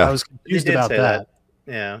 I Yeah, was confused They did about say that.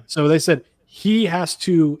 Yeah. So they said he has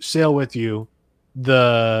to sail with you.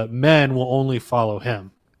 The men will only follow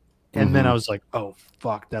him. And then I was like, oh,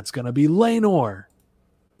 fuck, that's going to be Laenor.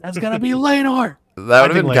 That's going to be Laenor. that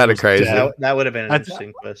would have think been kind Laenor's of crazy. dead. That would have been an I-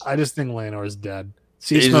 interesting twist. I just think Laenor is dead.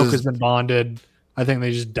 Sea He's Smoke just- has been bonded. I think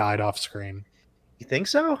they just died off screen. You think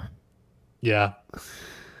so? Yeah.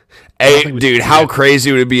 don't think we Dude, should how do that.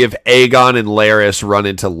 crazy would it be if Aegon and Laris run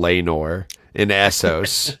into Laenor in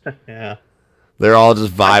Essos? Yeah. They're all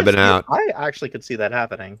just I vibing could see- out. I actually could see that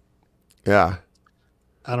happening. Yeah.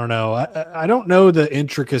 I don't know. I don't know the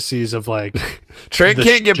intricacies of like Trent The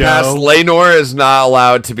can't get show- past Laenor is not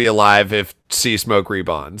allowed to be alive if Sea Smoke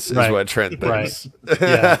rebonds, is Right. what Trent thinks.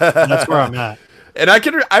 yeah. That's where I'm at. And I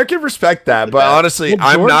can respect that, but honestly, Well,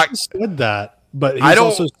 I'm George not. has said that, but he's I don't-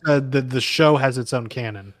 also said that the show has its own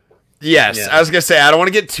canon. Yes, Yeah. I was gonna say I don't want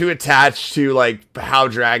to get too attached to like how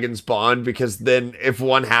dragons bond because then if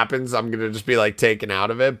one happens, I'm gonna just be like taken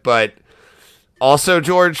out of it. But also,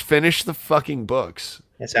 George, finish the fucking books.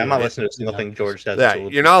 Yes, I'm not listening to a single thing George says. Yeah,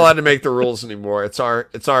 until- you're not allowed to make the rules anymore. It's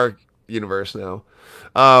our universe now.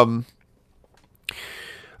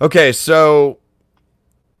 Okay, so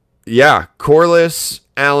yeah, Corlys,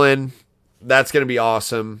 Alan, that's gonna be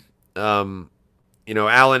awesome. Alan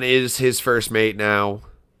is his first mate now,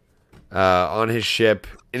 on his ship,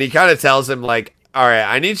 and he kind of tells him like, "All right,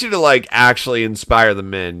 I need you to like actually inspire the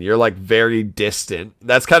men. You're like very distant."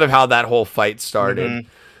 That's kind of how that whole fight started.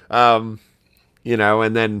 And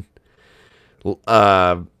then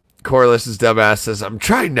Corlys's dumbass says, "I'm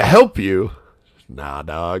trying to help you." Nah,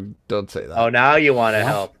 dog, don't say that. Oh, now you want to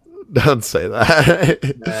help. Don't say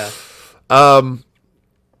that. Yeah.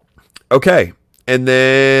 Okay, and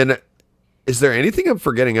then is there anything I'm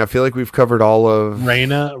forgetting? I feel like we've covered all of.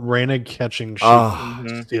 Rhaena catching sheep Oh,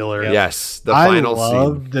 Mhm. stealer. yes, the I final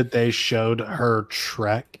love scene. that they showed her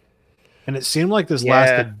trek, and it seemed like this Yeah.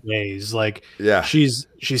 lasted days. Like Yeah, she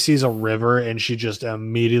sees a river and she just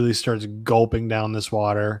immediately starts gulping down this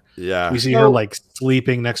water. yeah, We see her like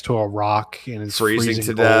sleeping next to a rock and it's freezing to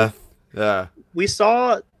cold. death. Yeah, We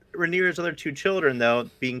saw Rhaenyra's other two children, though,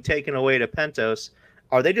 being taken away to Pentos.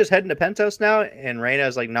 Are they just heading to Pentos now? And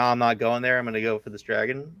Rhaena's like, no, I'm not going there. I'm going to go for this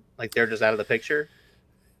dragon. Like, they're just out of the picture.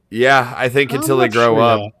 yeah. I think I'm until they not grow sure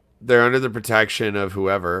up, yet. they're under the protection of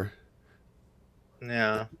whoever.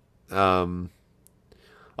 Yeah.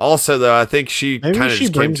 Also, though, I think she Maybe kind of she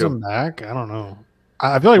just came brings to. them back. I don't know.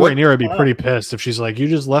 I feel like What- Rhaenyra would be pretty pissed if she's like, "You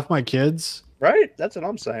just left my kids." Right? That's what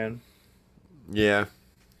I'm saying. Yeah,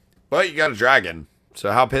 but you got a dragon,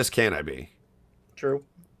 so how pissed can I be? True.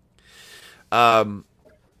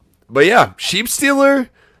 But yeah, sheep stealer.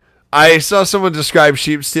 I saw someone describe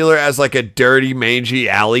sheep stealer as like a dirty, mangy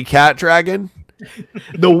alley cat dragon.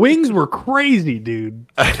 The wings were crazy, dude.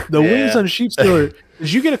 The wings Yeah. on Sheep Stealer.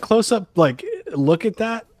 Did you get a close up like look at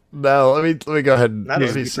that? No, let me go ahead and Not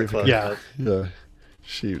let me a see super if- close. Yeah. Yeah,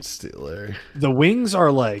 sheep stealer. The wings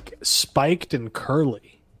are like spiked and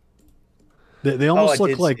curly. They almost I look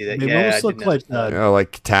did like see that. they Yeah, I almost did look like notice Oh,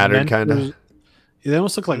 like tattered kind of. mentors- They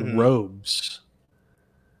almost look like Mhm. robes.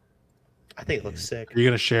 I think it looks sick. Are you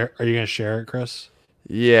gonna share? Are you gonna share it, Chris?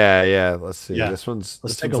 Yeah. Let's see. Yeah. This one's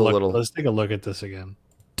Let's this take a one's look. a little Let's take a look at this again.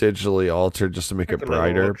 digitally altered just to make it Take a little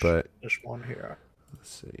brighter. look. But This one here. let's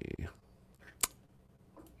see.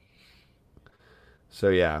 So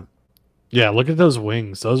yeah. Yeah, look at those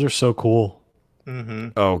wings. Those are so cool. Mm-hmm.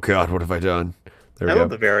 Oh God, what have I done? There I we love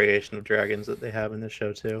go. the variation of dragons that they have in this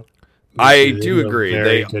show, too. I They do did a agree.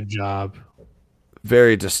 Very They good job.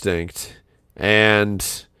 very distinct,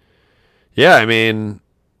 and yeah, I mean,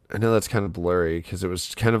 I know that's kind of blurry because it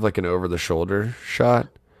was kind of like an over-the-shoulder shot.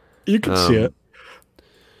 You can see Um, it.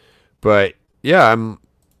 But yeah,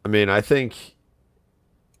 I think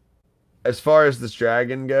as far as this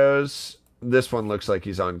dragon goes, this one looks like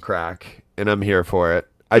he's on crack, and I'm here for it.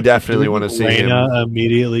 I definitely want to see him. Rhaena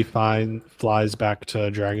immediately flies back to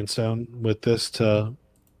Dragonstone with this to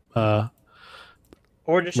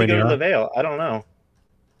Or does she go to Rhaenyra? the Vale? I don't know.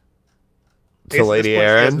 I To guess at Lady this point she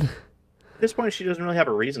Aaron. doesn't- At this point, she doesn't really have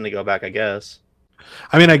a reason to go back, I guess.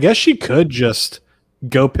 I mean, I guess she could just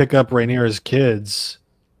go pick up Rhaenyra's kids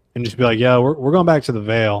and just be like, "Yeah, we're going back to the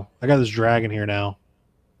Vale. I got this dragon here now."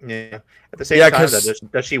 Yeah. At the same Yeah, time, though, 'cause-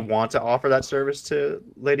 does she want to offer that service to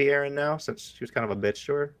Lady Aaron now, since she was kind of a bitch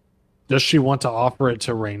to her? Does she want to offer it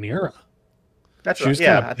to Rhaenyra? That's She was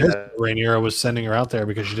yeah, kind I of think pissed that- that Rhaenyra was sending her out there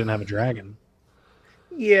because she didn't have a dragon.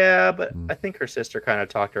 yeah, but Hmm. I think her sister kind of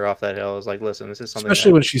talked her off that hill. I was like, listen, this is something. Especially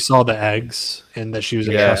that- when she saw the eggs and that she was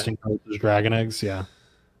Yeah. entrusting her with those dragon eggs. Yeah.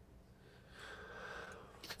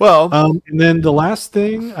 Well, And then the last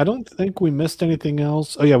thing, I don't think we missed anything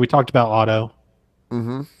else. Oh yeah, we talked about Otto.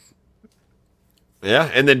 mm-hmm. Yeah,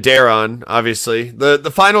 and then Daron, obviously.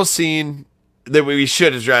 The final scene that we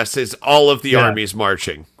should address is all of the Yeah. armies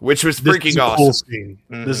marching, which was This freaking is a awesome. cool scene.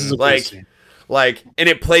 This is a cool Like, scene. Like, and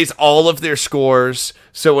it plays all of their scores.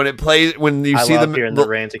 So when you I see love them, hearing the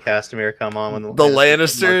Reigns of Castamere come on when the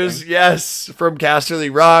Lannisters, yes, from Casterly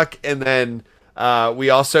Rock, and then we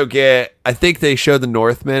also get. I think they show the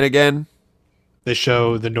Northmen again. They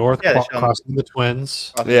show the North Yeah, they show crossing the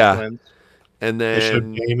twins. Yeah. And They show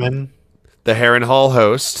then Damon, the Harrenhal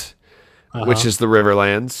host, which Uh-huh. is the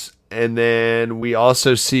Riverlands, and then we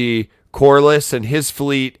also see Corlys and his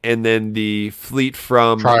fleet, and then the fleet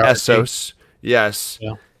from Triarchy. Essos. Yes.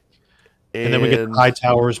 Yeah. And then we get the High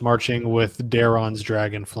Towers marching with Daron's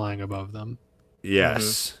dragon flying above them.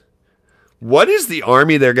 Yes. What is the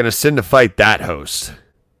army they're going to send to fight that host?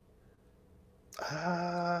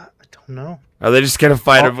 I don't know. Are they just going to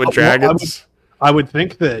fight him with Well, dragons? I would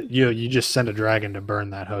think that you just send a dragon to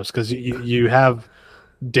burn that host because you have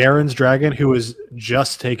Darren's dragon who has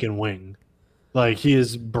just taken wing, like he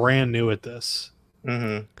is brand new at this.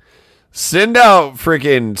 Mm-hmm. Send out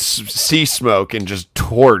freaking sea smoke and just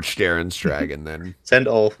torch Darren's dragon then. Send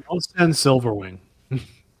Ulf. Don't send Silverwing.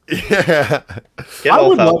 Yeah. Get I Ulf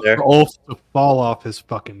would out love there. for Ulf to fall off his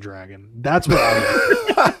fucking dragon. That's what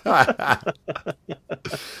I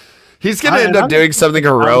would. He's going to end up doing something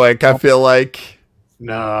heroic, I feel like.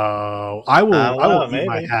 No, I will. I will eat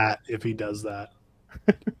my maybe. hat if he does that.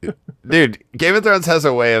 Dude, Game of Thrones has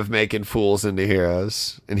a way of making fools into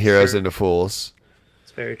heroes and heroes Sure. into fools.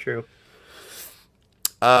 It's very true.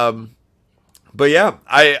 But yeah,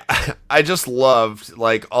 I just loved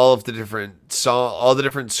like all of the different all the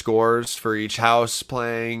different scores for each house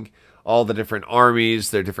playing, all the different armies,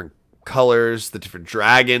 their different colors, the different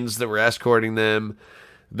dragons that were escorting them.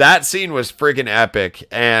 That scene was freaking epic,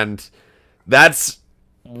 and that's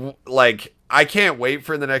like I can't wait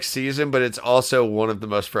for the next season, but it's also one of the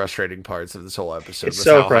most frustrating parts of this whole episode. It's was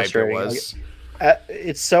so how hyped frustrating. it was.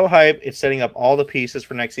 It's so hype. It's setting up all the pieces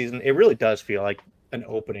for next season. It really does feel like an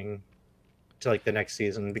opening to like the next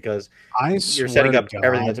season because I you're setting swear up to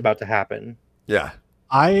everything God, that's about to happen. Yeah.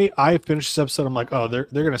 I finished this episode. I'm like, oh, they're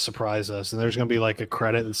gonna surprise us, and there's gonna be like a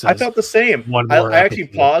credit that says. I felt the same. One I more actually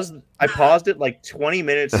episode. paused. I paused it like 20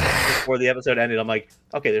 minutes before the episode ended. I'm like,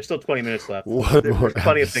 okay, there's still 20 minutes left. One more There's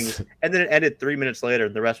plenty of episode. things. And then it ended 3 minutes later.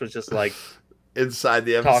 And the rest was just like Inside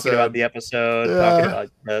the episode. talking about the episode, Yeah. talking about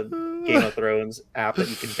the Game of Thrones app that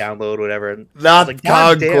you can download, whatever. And Not like,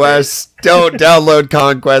 God damn it. Conquest. Don't download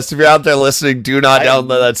Conquest. If you're out there listening, do not I-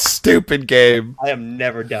 download that stupid game. I am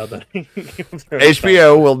never downloading Game of Thrones.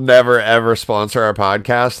 HBO will never ever sponsor our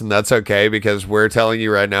podcast, and that's okay because we're telling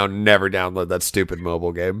you right now, never download that stupid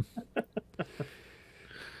mobile game.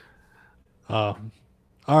 All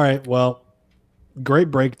right. Well,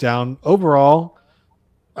 great breakdown overall.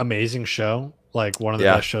 Amazing show. Like one of the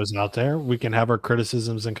Yeah. best shows out there. We can have our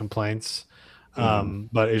criticisms and complaints,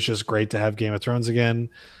 but it's just great to have Game of Thrones again.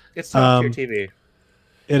 It's top tier TV.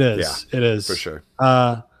 It is. It is For sure.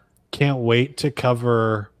 Can't wait to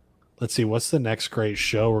cover. Let's see, what's the next great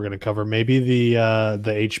show we're going to cover? Maybe the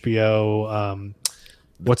HBO.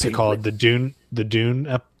 What's it called? The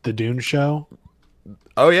Dune show.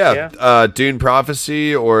 Oh yeah. Dune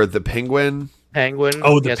Prophecy or The Penguin. Penguin.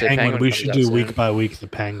 Oh, the Yes, Penguin. We comes should out do soon. week by week the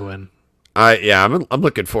Penguin. I'm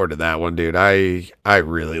looking forward to that one, dude. I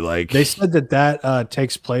really like. They said that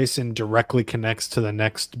takes place and directly connects to the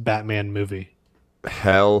next Batman movie.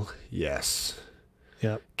 Hell yes.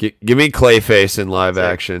 Yep. Give me Clayface in live Sick.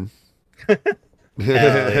 action.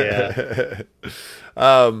 yeah.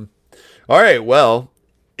 All right. Well,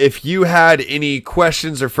 if you had any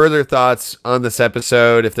questions or further thoughts on this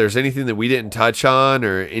episode, if there's anything that we didn't touch on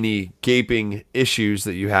or any gaping issues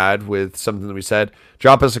that you had with something that we said,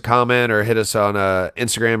 drop us a comment or hit us on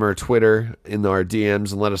Instagram or Twitter in our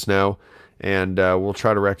DMs and let us know, and we'll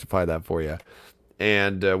try to rectify that for you.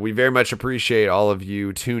 And we very much appreciate all of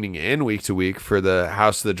you tuning in week to week for the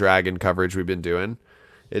House of the Dragon coverage we've been doing.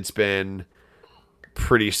 It's been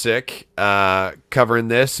pretty sick covering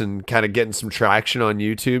this and kind of getting some traction on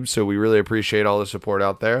YouTube. So we really appreciate all the support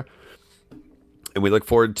out there. And we look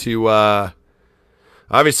forward to,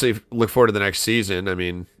 obviously, look forward to the next season. I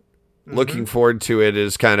mean, looking forward to it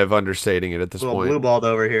is kind of understating it at this Little point. blue balled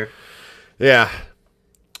over here. Yeah.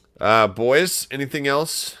 Boys, anything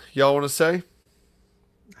else y'all want to say?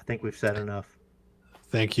 I think we've said enough.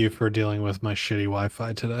 Thank you for dealing with my shitty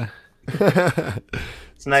Wi-Fi today.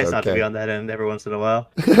 It's nice It's not to okay. be on that end every once in a while.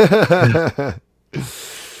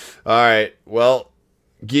 All right. Well,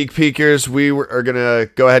 Geek Peakers, are going to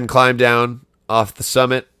go ahead and climb down off the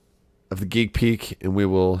summit of the Geek Peak, and we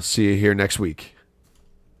will see you here next week.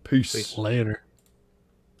 Peace. Later.